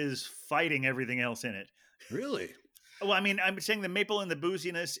maple is fighting everything else in it. Really? Well, I mean, I'm saying the maple and the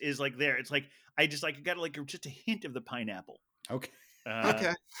booziness is like there. It's like I got like just a hint of the pineapple. Okay.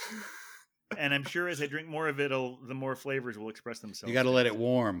 Okay. And I'm sure as I drink more of it, the more flavors will express themselves. You got to let it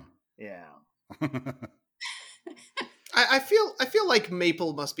warm. Yeah. I feel like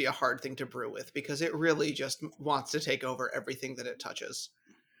maple must be a hard thing to brew with, because it really just wants to take over everything that it touches.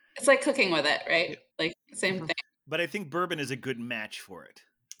 It's like cooking with it, right? Like same thing. But I think bourbon is a good match for it.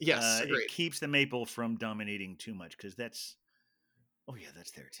 Yes, agreed. It keeps the maple from dominating too much, because that's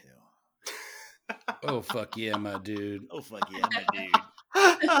there too. Oh, fuck yeah, my dude. Oh, fuck yeah, my dude.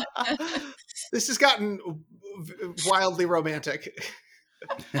 This has gotten wildly romantic.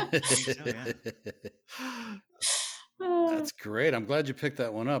 That's great. I'm glad you picked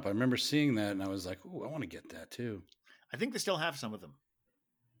that one up. I remember seeing that, and I was like, "Ooh, I want to get that too." I think they still have some of them.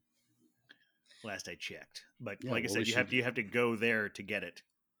 Last I checked, but Yeah, like I said, you have to go there to get it.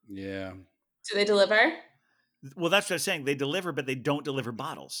 Yeah. Do they deliver? Well, that's what I'm saying. They deliver, but they don't deliver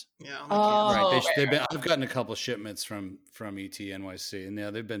bottles. Yeah. Oh, They've been. I've gotten a couple shipments from ET NYC, and yeah,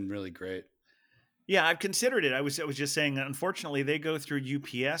 they've been really great. Yeah, I've considered it. I was just saying, unfortunately, they go through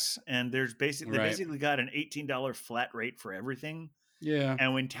UPS, and they basically got an $18 flat rate for everything. Yeah.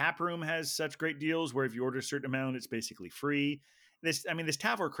 And when Taproom has such great deals where if you order a certain amount, it's basically free. This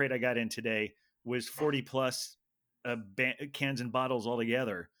Tavor crate I got in today was 40 plus cans and bottles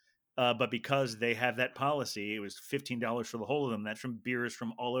altogether. But because they have that policy, it was $15 for the whole of them. That's from beers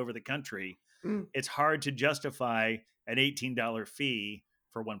from all over the country. It's hard to justify an $18 fee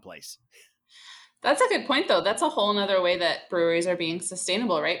for one place. That's a good point, though. That's a whole nother way that breweries are being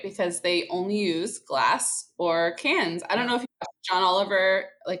sustainable, right? Because they only use glass or cans. I don't know if you watched John Oliver,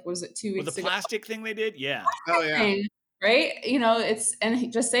 like, was it 2 Well, the weeks ago? plastic thing they did, yeah. Oh yeah. Thing, right? You know,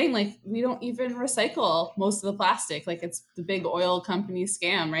 just saying, like, we don't even recycle most of the plastic. Like, it's the big oil company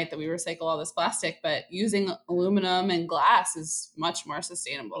scam, right? That we recycle all this plastic, but using aluminum and glass is much more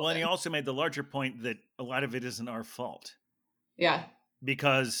sustainable. Well, and he also made the larger point that a lot of it isn't our fault. Yeah.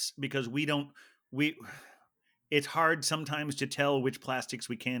 Because we it's hard sometimes to tell which plastics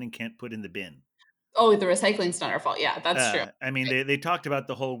we can and can't put in the bin. Oh, the recycling's not our fault. Yeah, that's true. I mean, they talked about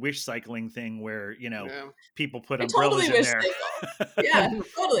the whole wish cycling thing where, people put I umbrellas totally in wish there. Yeah,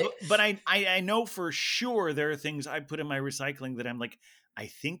 totally. But I know for sure there are things I put in my recycling that I'm like, I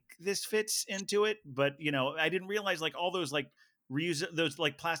think this fits into it. But, I didn't realize like all those like those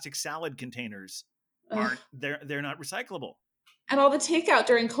like plastic salad containers aren't, they're not recyclable. And all the takeout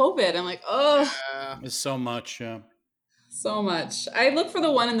during COVID, I'm like, oh, There's so much. so much. I look for the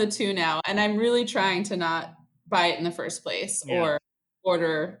 1 and the 2 now, and I'm really trying to not buy it in the first place or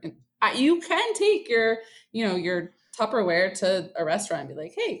order. You can take your Tupperware to a restaurant and be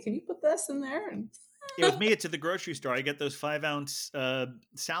like, hey, can you put this in there? And with me, it's at the grocery store. I get those 5-ounce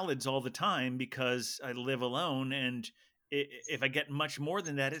salads all the time because I live alone, and if I get much more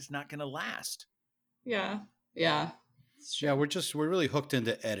than that, it's not going to last. Yeah. Yeah, we're really hooked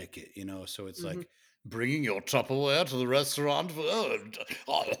into etiquette, so it's like bringing your Tupperware to the restaurant. What?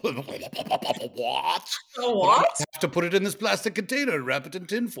 What? You have to put it in this plastic container, wrap it in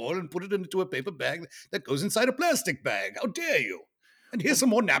tin foil, and put it into a paper bag that goes inside a plastic bag. How dare you? And here's some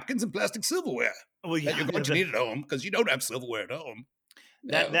more napkins and plastic silverware. Well, yeah, that you're going to need at home because you don't have silverware at home.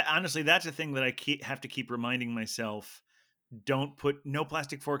 That honestly, that's a thing that I have to keep reminding myself. Don't put no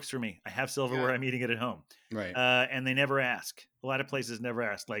plastic forks for me. I have silverware. I'm eating it at home. Right. And they never ask. A lot of places never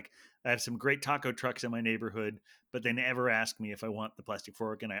ask. Like I have some great taco trucks in my neighborhood, but they never ask me if I want the plastic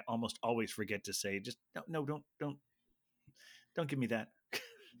fork. And I almost always forget to say, just no, don't give me that.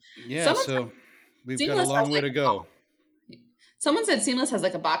 Yeah. So we've got a long way to go. Someone said Seamless has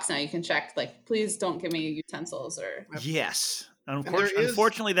like a box now you can check, like, please don't give me utensils or. Yes.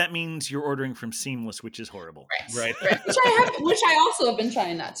 Unfortunately, that means you're ordering from Seamless, which is horrible. Right. Which I also have been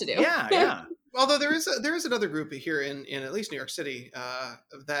trying not to do. Yeah. Although there is another group here in at least New York City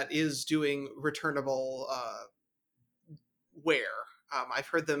that is doing returnable ware. I've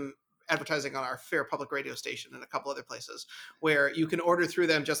heard them advertising on our Fair Public radio station and a couple other places where you can order through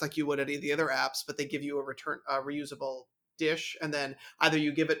them just like you would any of the other apps, but they give you a reusable dish, and then either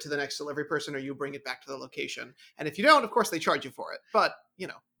you give it to the next delivery person or you bring it back to the location. And if you don't, of course they charge you for it, but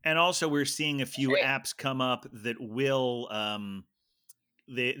and also we're seeing a few apps come up that will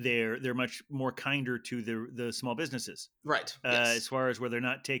they're much more kinder to the small businesses, right? As far as where they're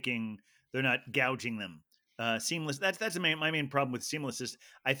not gouging them. Seamless, that's my main problem with Seamless is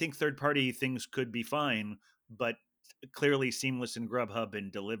I think third-party things could be fine, but clearly Seamless and Grubhub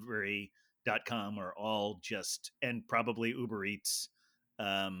and Delivery.com are all just, and probably Uber Eats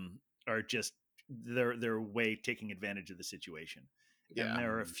are just they're way taking advantage of the situation. Yeah. And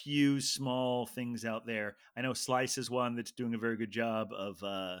there are a few small things out there. I know Slice is one that's doing a very good job of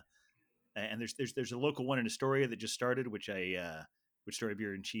and there's a local one in Astoria that just started, which Astoria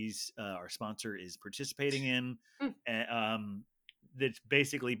Beer and Cheese, our sponsor, is participating in. That's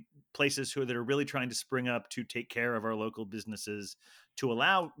basically places that are really trying to spring up to take care of our local businesses, to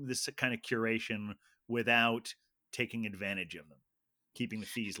allow this kind of curation without taking advantage of them, keeping the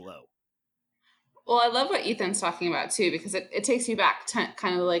fees low. Well, I love what Ethan's talking about too, because it takes you back to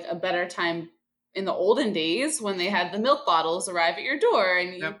kind of like a better time in the olden days when they had the milk bottles arrive at your door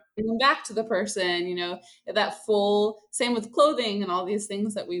and you bring them back to the person, that full, same with clothing and all these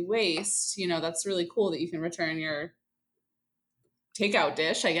things that we waste, that's really cool that you can return your takeout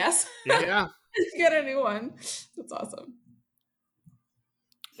dish, I guess. Yeah. Get a new one. That's awesome.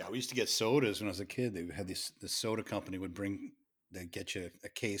 Yeah, we used to get sodas when I was a kid. They had the soda company they'd get you a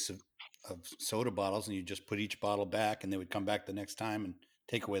case of soda bottles, and you just put each bottle back, and they would come back the next time and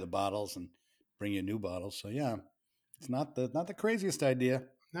take away the bottles and bring you new bottles. So yeah, it's not the craziest idea.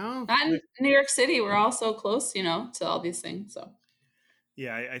 No, not in New York City. We're all so close, to all these things. So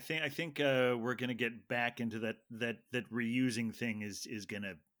yeah, I think we're gonna get back into that reusing thing is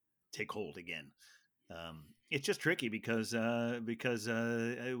gonna take hold again. It's just tricky because I'm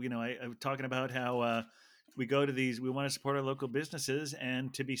talking about how we go to these, we want to support our local businesses,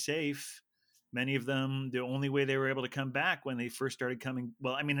 and to be safe, many of them, the only way they were able to come back when they first started coming,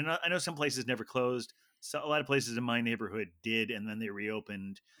 well, I mean, I know some places never closed. So a lot of places in my neighborhood did, and then they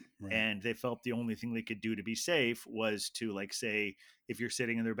reopened, Right. and they felt the only thing they could do to be safe was to, like, say, if you're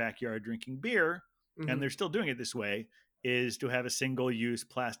sitting in their backyard drinking beer, and they're still doing it this way, is to have a single-use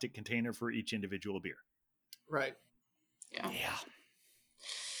plastic container for each individual beer. Right. Yeah.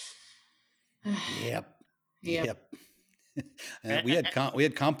 Yep. Yep. And we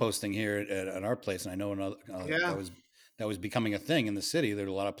had composting here at our place, and I know that was becoming a thing in the city. There are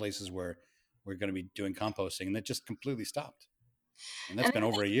a lot of places where we're going to be doing composting, and that just completely stopped. And that's been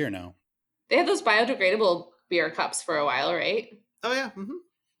over a year now. They had those biodegradable beer cups for a while, right? Oh yeah. Mm-hmm.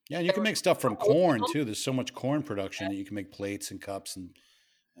 Yeah, and you can make stuff from corn too. There's so much corn production that you can make plates and cups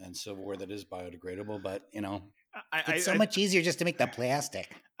and silverware that is biodegradable. But it's so much easier just to make the plastic.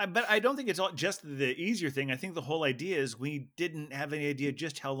 But I don't think it's all just the easier thing. I think the whole idea is we didn't have any idea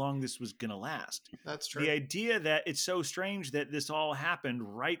just how long this was going to last. That's true. The idea that it's so strange that this all happened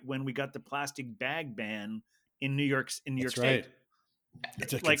right when we got the plastic bag ban in New York State. Right.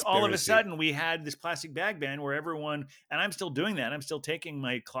 Like all of a sudden we had this plastic bag ban where everyone, and I'm still doing that. I'm still taking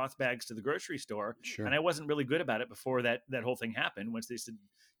my cloth bags to the grocery store. Sure. And I wasn't really good about it before that whole thing happened. Once they said,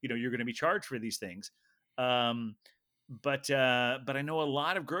 you're going to be charged for these things. But I know a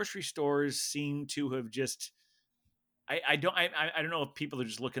lot of grocery stores seem to have just, I don't know if people are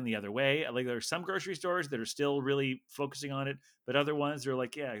just looking the other way. Like there are some grocery stores that are still really focusing on it, but other ones are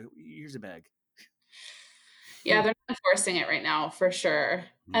like, yeah, here's a bag. Yeah, they're not enforcing it right now for sure.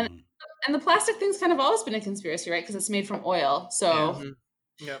 And the plastic thing's kind of always been a conspiracy, right? Because it's made from oil. So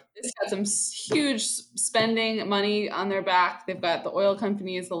it's got some huge spending money on their back. They've got the oil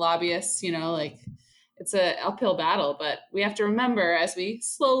companies, the lobbyists, like it's an uphill battle. But we have to remember as we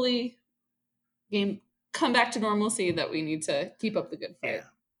slowly come back to normalcy that we need to keep up the good fight. Yeah.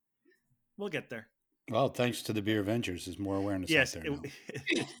 We'll get there. Well, thanks to the Beer Avengers, there's more awareness out there now.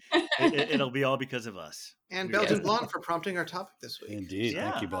 It'll be all because of us. And Belgian Blonde for prompting our topic this week. Indeed.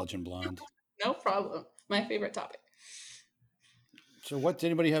 Yeah. Thank you, Belgian Blonde. No problem. My favorite topic. So does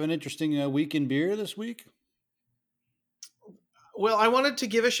anybody have an interesting week in beer this week? Well, I wanted to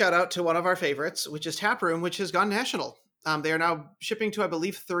give a shout out to one of our favorites, which is Taproom, which has gone national. They are now shipping to, I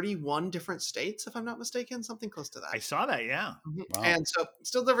believe, 31 different states, if I'm not mistaken, something close to that. I saw that, yeah. Mm-hmm. Wow. And so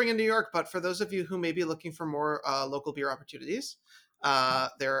still delivering in New York, but for those of you who may be looking for more local beer opportunities,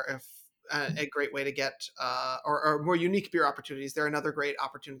 they're a great way to get, or more unique beer opportunities. They're another great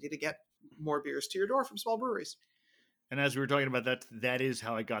opportunity to get more beers to your door from small breweries. And as we were talking about that is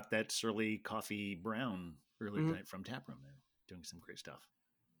how I got that Surly Coffee Brown earlier tonight from Taproom. They're doing some great stuff.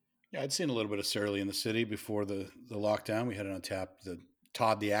 Yeah, I'd seen a little bit of Surly in the city before the lockdown. We had it on tap. The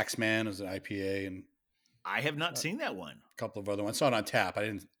Todd the Axeman is an IPA, and I have not seen that one. A couple of other ones. I saw it on tap. I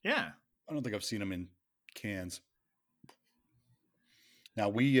didn't. Yeah, I don't think I've seen them in cans. Now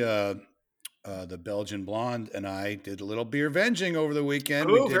we, the Belgian Blonde and I did a little beer venging over the weekend.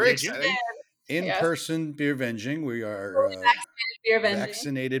 Oh, very exciting! In-person beer venging. We are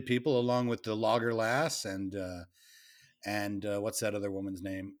vaccinated people, along with the Lager Lass and what's that other woman's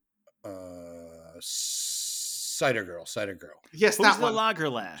name? Cider Girl. Yes, who's the Lager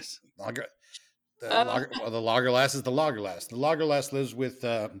Lass? The Lager Lass is the Lager Lass. The Lager Lass lives with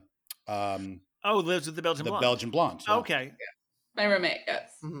lives with the Belgian Blonde. Belgian Blonde. Yeah. Okay. Yeah. My roommate,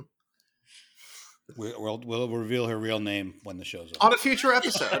 yes. Mm-hmm. We'll reveal her real name when the show's over. On a future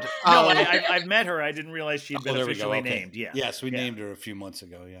episode. No, I've met her. I didn't realize she'd been officially named. Yeah. Yes, we named her a few months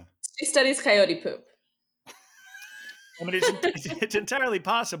ago. Yeah. She studies coyote poop. I mean, it's entirely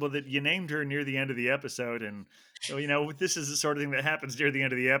possible that you named her near the end of the episode, and so this is the sort of thing that happens near the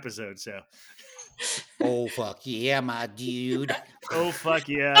end of the episode. So, oh fuck yeah, my dude! Oh fuck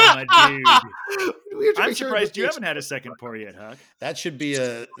yeah, my dude! I'm surprised you haven't had a second pour yet, Huck. That should be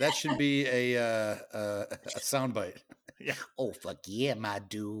a soundbite. Yeah. Oh fuck yeah, my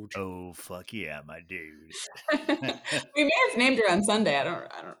dude! Oh fuck yeah, my dude! We may have named her on Sunday. I don't.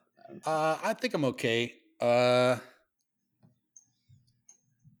 I think I'm okay.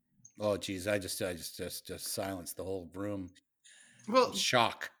 Oh geez, I just silenced the whole room. Well,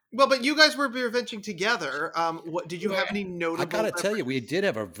 shock. Well, but you guys were beer venging together. What did you have any notable? I gotta tell you, we did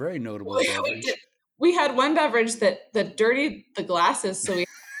have a very notable beverage. We had one beverage that dirtied the glasses, so we.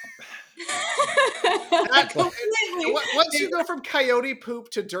 Once you go from coyote poop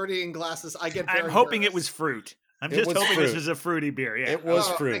to dirtying glasses, I get. I'm hoping it was fruit. I'm just hoping this was a fruity beer. Yeah, it was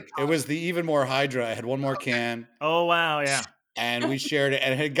fruit. It was the even more Hydra. I had one more can. Oh wow, yeah. And we shared it,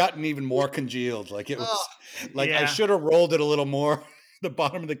 and it had gotten even more congealed. Like it was, I should have rolled it a little more. The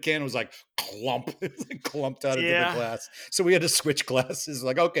bottom of the can was like clump. It was like clumped out into the glass. So we had to switch glasses.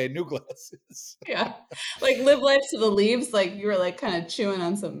 Like, okay, new glasses. Yeah, like live life to the leaves. Like you were like kind of chewing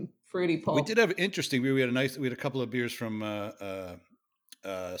on some fruity pulp. We did have interesting beer. We had a couple of beers from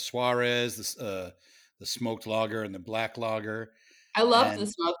Suarez, the smoked lager and the black lager. I loved And the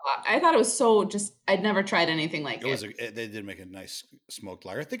smoked lager. I thought it was so just. I'd never tried anything like it. they did make a nice smoked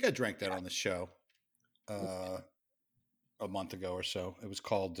lager. I think I drank that on the show a month ago or so. It was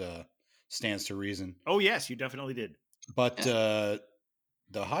called Stands to Reason. Oh yes, you definitely did. But the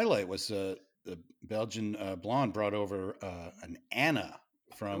highlight was the Belgian blonde brought over an Anna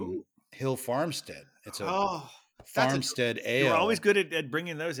from Hill Farmstead. It's a Farmstead ale. You're always good at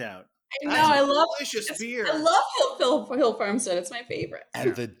bringing those out. I know. I love delicious beer. I love Hill Farmstead. It's my favorite.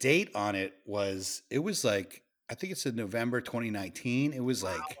 And the date on it was like, I think it's in November 2019. It was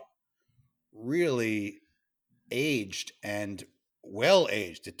like really aged and well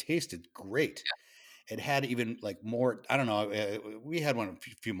aged. It tasted great. It had even like more, I don't know, we had one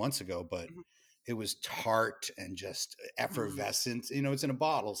a few months ago, but it was tart and just effervescent. You know, it's in a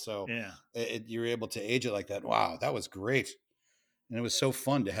bottle, so you're able to age it like that. Wow, that was great. And it was so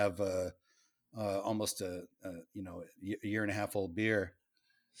fun to have almost a year and a half old beer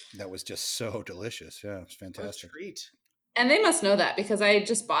that was just so delicious. Yeah, it was fantastic. What a treat. And they must know that because I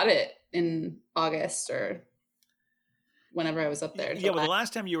just bought it in August or whenever I was up there. Yeah, well, the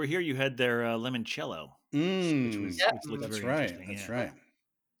last time you were here, you had their limoncello, which looked that's very right. interesting. That's right.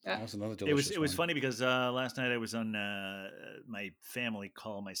 Yeah. That was another delicious It was funny because last night I was on my family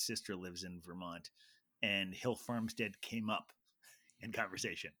call. My sister lives in Vermont, and Hill Farmstead came up in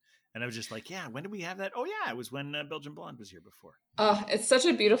conversation. And I was just like, yeah, when did we have that? Oh, yeah, it was when Belgian Blonde was here before. Oh, it's such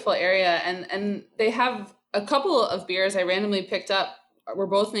a beautiful area. And they have a couple of beers I randomly picked up. Were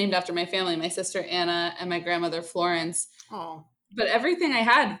both named after my family, my sister Anna and my grandmother Florence. Oh. But everything I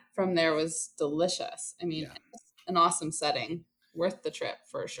had from there was delicious. I mean, it's an awesome setting. Worth the trip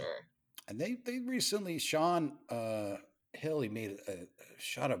for sure. And they recently, Sean Hill, he made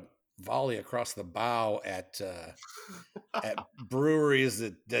shot a volley across the bow at breweries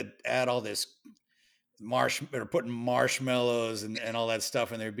that add all this they're putting marshmallows and all that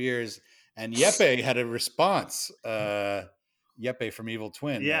stuff in their beers. And Yeppe had a response. Yeppe from Evil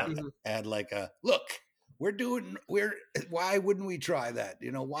Twin had like a look. Why wouldn't we try that?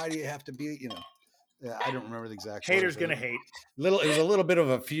 You know, why do you have to be? You know, I don't remember the exact. Haters gonna hate. It was a little bit of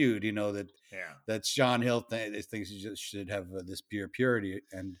a feud, you know, that Sean Hill thinks you just should have this beer purity.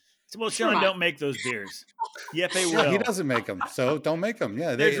 And well, Sean don't make those beers. Yeppe will. He doesn't make them, so don't make them.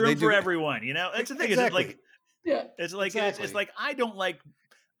 Yeah, there's room for everyone. You know, that's the thing. Exactly. It's like I don't like.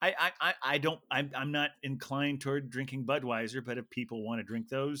 I'm not inclined toward drinking Budweiser, but if people want to drink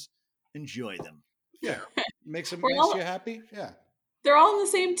those, enjoy them. Yeah, makes you happy. Yeah, they're all on the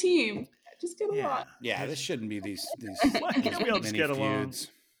same team. Just get along. Yeah, this shouldn't be these Why can't we all just get along?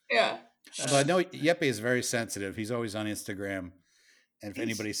 Yeah. Although I know Yeppe is very sensitive. He's always on Instagram, and if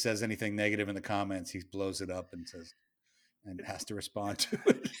anybody says anything negative in the comments, he blows it up and says and has to respond to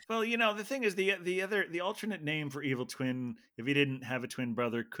it. Well, you know, the thing is the alternate name for Evil Twin, if he didn't have a twin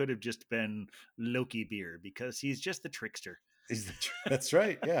brother, could have just been Loki Beer because he's just the trickster. That's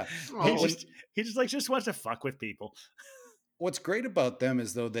right. Yeah. He just wants to fuck with people. What's great about them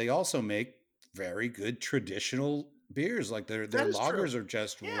is though they also make very good traditional beers. Like their lagers are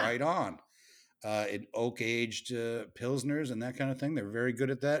just right on. In oak aged pilsners and that kind of thing. They're very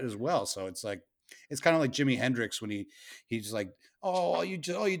good at that as well. So it's like it's kind of like Jimi Hendrix when he's like, oh, all you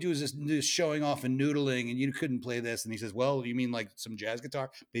do is this showing off and noodling, and you couldn't play this. And he says, well, you mean like some jazz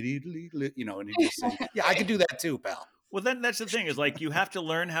guitar, you know? And he just says, yeah, I can do that too, pal. Well, then that's the thing is like you have to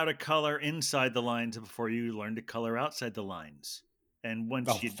learn how to color inside the lines before you learn to color outside the lines. And once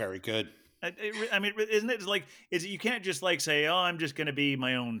very good. I mean, isn't it like you can't just like say, oh, I'm just going to be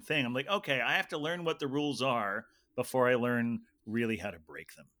my own thing. I'm like, okay, I have to learn what the rules are before I learn really how to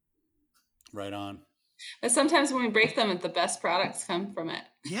break them. Right on. But sometimes when we break them, the best products come from it.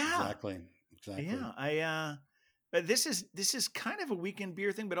 Yeah, exactly. Yeah, but this is kind of a weekend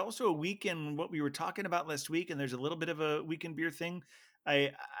beer thing, but also a weekend what we were talking about last week. And there's a little bit of a weekend beer thing.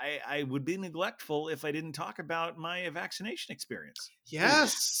 I would be neglectful if I didn't talk about my vaccination experience.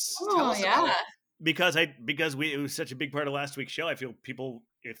 Yes. Oh, yeah. Because it was such a big part of last week's show. I feel people,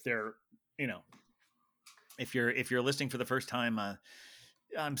 if they're, you know, if you're listening for the first time,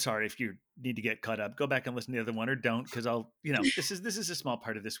 I'm sorry if you need to get caught up. Go back and listen to the other one, or don't, because I'll, you know, this is a small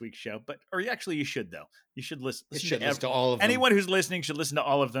part of this week's show. But actually, you should though. You should listen to all of them. Anyone who's listening should listen to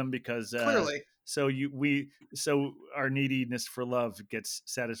all of them because clearly, so our neediness for love gets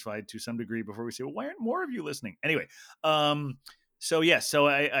satisfied to some degree before we say, well, why aren't more of you listening? Anyway, so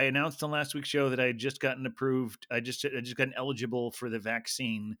I announced on last week's show that I had just gotten approved. I just gotten eligible for the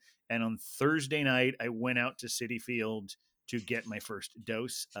vaccine, and on Thursday night I went out to Citi Field to get my first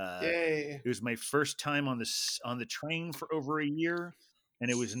dose. Yay. It was my first time on the train for over a year, and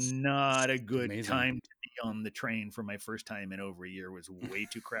it was not a good time to be on the train for my first time in over a year. It was way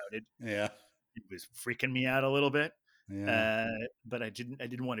too crowded. Yeah. It was freaking me out a little bit. Yeah. But I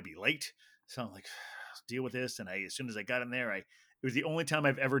didn't want to be late. So I'm like, deal with this. And as soon as I got in there, it was the only time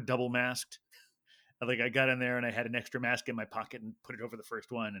I've ever double masked. Like I got in there and I had an extra mask in my pocket and put it over the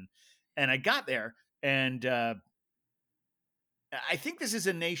first one. And I got there, and I think this is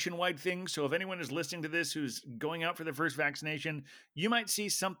a nationwide thing. So if anyone is listening to this who's going out for their first vaccination, you might see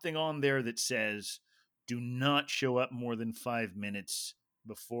something on there that says, do not show up more than 5 minutes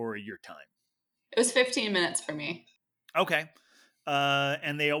before your time. It was 15 minutes for me. Okay.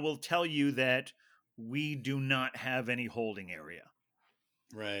 And they will tell you that we do not have any holding area.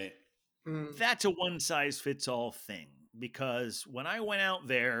 Right. That's a one-size-fits-all thing, because when I went out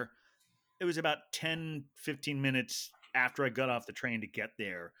there, it was about 10, 15 minutes after I got off the train to get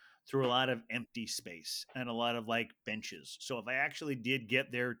there, through a lot of empty space and a lot of like benches. So if I actually did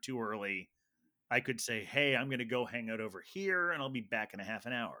get there too early, I could say, hey, I'm going to go hang out over here and I'll be back in a half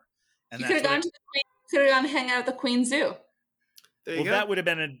an hour. And you could have gone hang out at the Queen Zoo. Well, that would have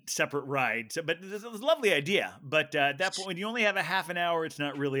been a separate ride. So, but it was a lovely idea. But at that point, when you only have a half an hour, it's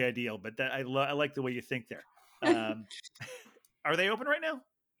not really ideal. But I like the way you think there. Are they open right now?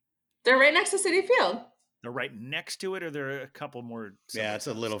 They're right next to Citi Field. They're right next to it, or there are a couple more? Yeah, it's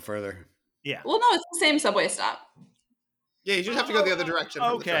a little further. Yeah. Well, no, it's the same subway stop. Yeah, you just have to go the other direction.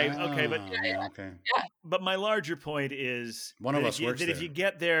 Okay, okay, but But my larger point is one of us works there. If you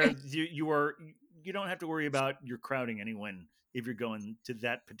get there, you don't have to worry about you're crowding anyone if you're going to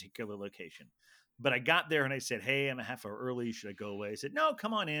that particular location. But I got there and I said, hey, I'm a half hour early. Should I go away? I said, no,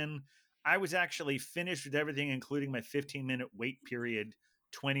 come on in. I was actually finished with everything, including my 15-minute wait period,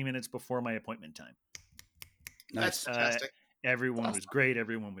 20 minutes before my appointment time. Nice. That's fantastic. Everyone was great.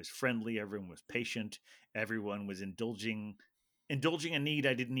 Everyone was friendly. Everyone was patient. Everyone was indulging a need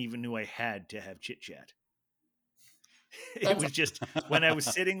I didn't even know I had to have chit chat. It was just when I was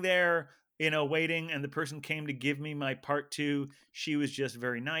sitting there, waiting, and the person came to give me my part 2. She was just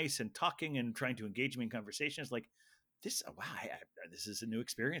very nice and talking and trying to engage me in conversations. Like this, wow, this is a new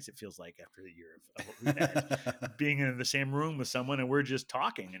experience. It feels like after a year of what we've had, being in the same room with someone and we're just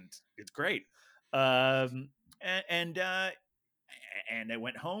talking, and it's great. And I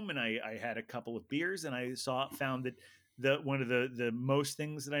went home and I had a couple of beers, and I found that one of the most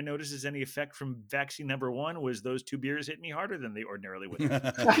things that I noticed is any effect from vaccine number 1 was those 2 beers hit me harder than they ordinarily would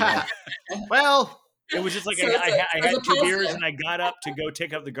have. Well, it was just like I had 2 beers and I got up to go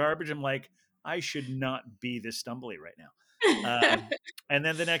take out the garbage. I'm like, I should not be this stumbly right now. And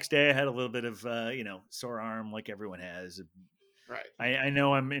then the next day I had a little bit of sore arm, like everyone has. Right. I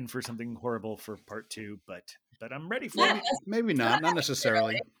know I'm in for something horrible for part 2, but I'm ready for it. Maybe not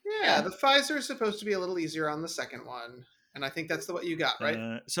necessarily. Yeah, the Pfizer is supposed to be a little easier on the second one, and I think that's what you got,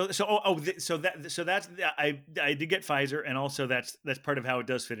 right? So that's I did get Pfizer, and also that's part of how it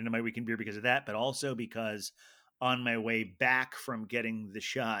does fit into my weekend beer because of that, but also because on my way back from getting the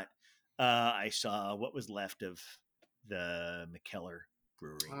shot, I saw what was left of the McKellar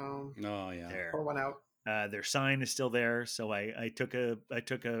Brewery. Oh yeah, pour one out. Their sign is still there, so I took a.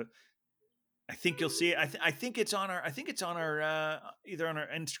 I think you'll see it. I think it's on our either on our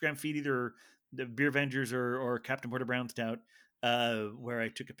Instagram feed, either the Beer Vengers or Captain Porter Brown Stout, where I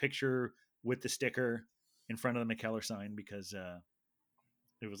took a picture with the sticker in front of the McKellar sign because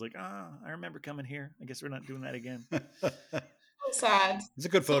it was like, I remember coming here. I guess we're not doing that again. Sad. It's a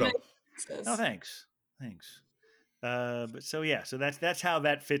good photo. Oh, thanks. But so that's how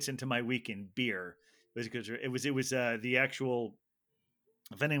that fits into my weekend beer. It was the actual.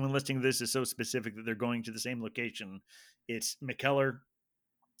 If anyone listening to this is so specific that they're going to the same location, it's McKellar,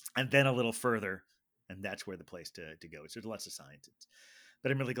 and then a little further, and that's where the place to go. So there's lots of signs.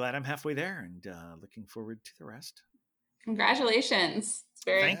 But I'm really glad I'm halfway there, and looking forward to the rest. Congratulations!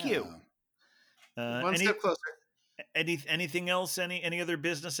 Thank you. One step closer. Anything else? Any other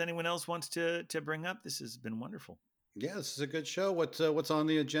business anyone else wants to bring up? This has been wonderful. Yeah, this is a good show. What's on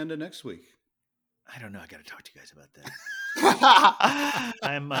the agenda next week? I don't know. I got to talk to you guys about that.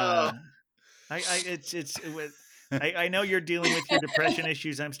 I know you're dealing with your depression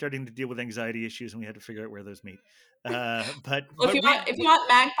issues. I'm starting to deal with anxiety issues, and we had to figure out where those meet. But if you want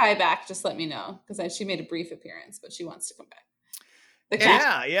Magpie back, just let me know because she made a brief appearance, but she wants to come back.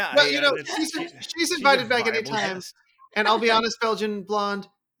 Yeah. Well, she's invited back anytime. Guest. And I'll be honest, Belgian Blonde,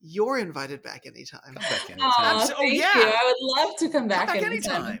 you're invited back anytime. Thank you. I would love to come back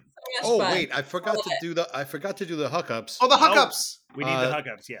anytime. much Oh fun. wait, I forgot to do the hookups. Oh, the hookups. We need the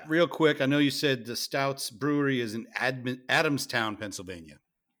hookups, yeah. Real quick, I know you said the Stouts Brewery is in Adamstown, Pennsylvania.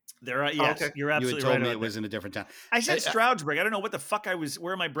 Yes, okay. you're You absolutely had told right me about it was that. in a different town. I said Stroudsburg. I don't know what the fuck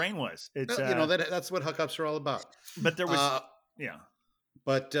where my brain was. It's that's what hookups are all about. but there was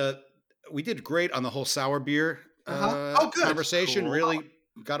But we did great on the whole sour beer Oh, good. conversation. Cool. Really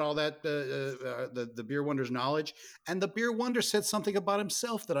got all that the Beer Wonder's knowledge, and the Beer Wonder said something about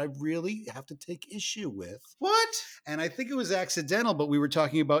himself that I really have to take issue with. What? And I think it was accidental, but we were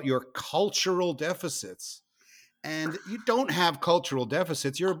talking about your cultural deficits. And you don't have cultural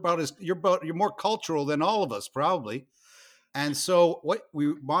deficits. You're more cultural than all of us, probably. And so what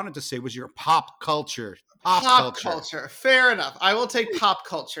we wanted to say was your pop culture. Pop culture. Fair enough. I will take pop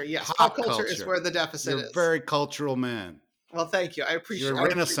culture. Yes, pop culture is where the deficit You're is. a very cultural man. Well, thank you. I appreciate it. You're a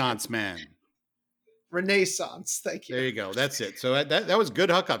Renaissance man. Renaissance. Thank you. There you go. That's it. So that was good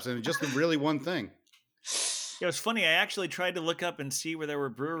hookups, and just really one thing. It was funny. I actually tried to look up and see where there were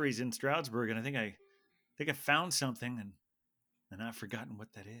breweries in Stroudsburg, and I think I found something, and I've forgotten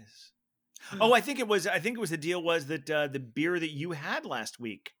what that is. Oh, I think it was the deal was that the beer that you had last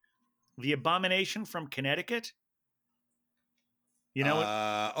week, the Abomination from Connecticut. You know,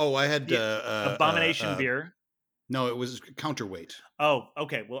 I had Abomination beer. No, it was Counterweight. Oh,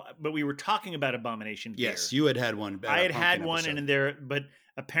 okay. Well, but we were talking about Abomination beer. Yes, you had one. I had one, episode. But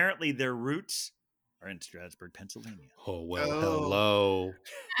apparently their roots are in Stroudsburg, Pennsylvania. Oh well, hello.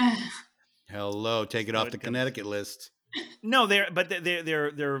 Hello, take it off the Connecticut list. No,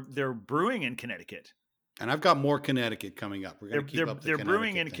 they're brewing in Connecticut, and I've got more Connecticut coming up. We're going to keep up. They're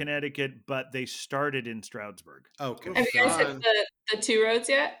brewing in Connecticut, but they started in Stroudsburg. Okay. Have you guys hit the Two Roads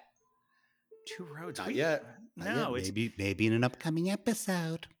yet? Two Roads, not yet. No, maybe in an upcoming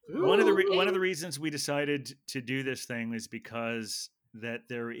episode. One of the reasons we decided to do this thing is because that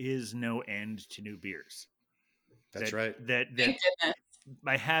there is no end to new beers. That's right. That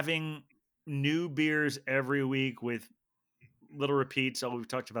by having new beers every week with little repeats. We've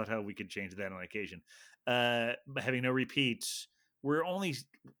talked about how we could change that on occasion. By having no repeats, we're only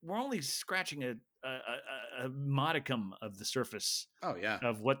scratching a modicum of the surface. Oh yeah,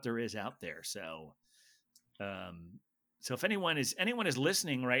 of what there is out there. So, so if anyone is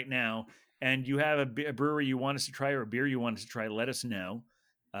listening right now, and you have a brewery you want us to try or a beer you want us to try, let us know.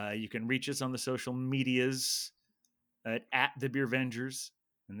 You can reach us on the social medias at the Beer Vengers.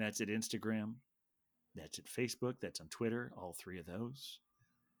 And that's at Instagram, that's at Facebook, that's on Twitter, all three of those.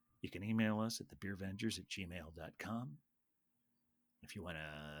 You can email us at thebeervengers@gmail.com. If you want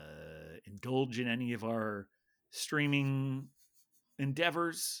to indulge in any of our streaming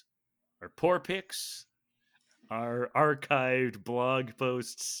endeavors, our pour picks, our archived blog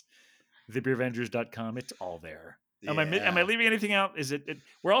posts, thebeervengers.com, it's all there. Yeah. Am I leaving anything out? Is it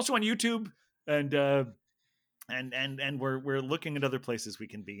we're also on YouTube, and we're looking at other places we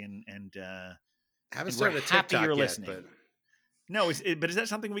can be in, and haven't started a TikTok you're yet, listening. but no, but is that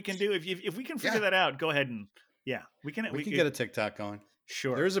something we can do? If we can figure that out, go ahead and we can get a TikTok going.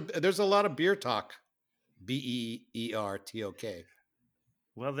 Sure. There's a lot of beer talk, BEERTOK.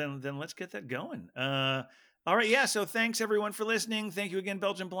 Well, then let's get that going. All right, yeah. So thanks everyone for listening. Thank you again,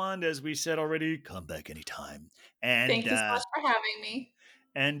 Belgian Blonde. As we said already, come back anytime. And thank you so much for having me.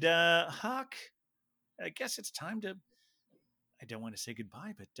 And Hawk, I guess it's time to. I don't want to say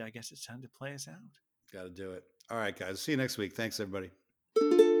goodbye, but I guess it's time to play us out. Got to do it. All right, guys. See you next week. Thanks, everybody.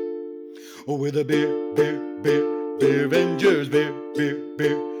 Oh, we're the Beer Vengers, Beer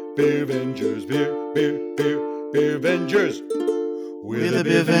Vengers, Beer Vengers. We're the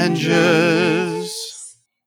Beer Vengers.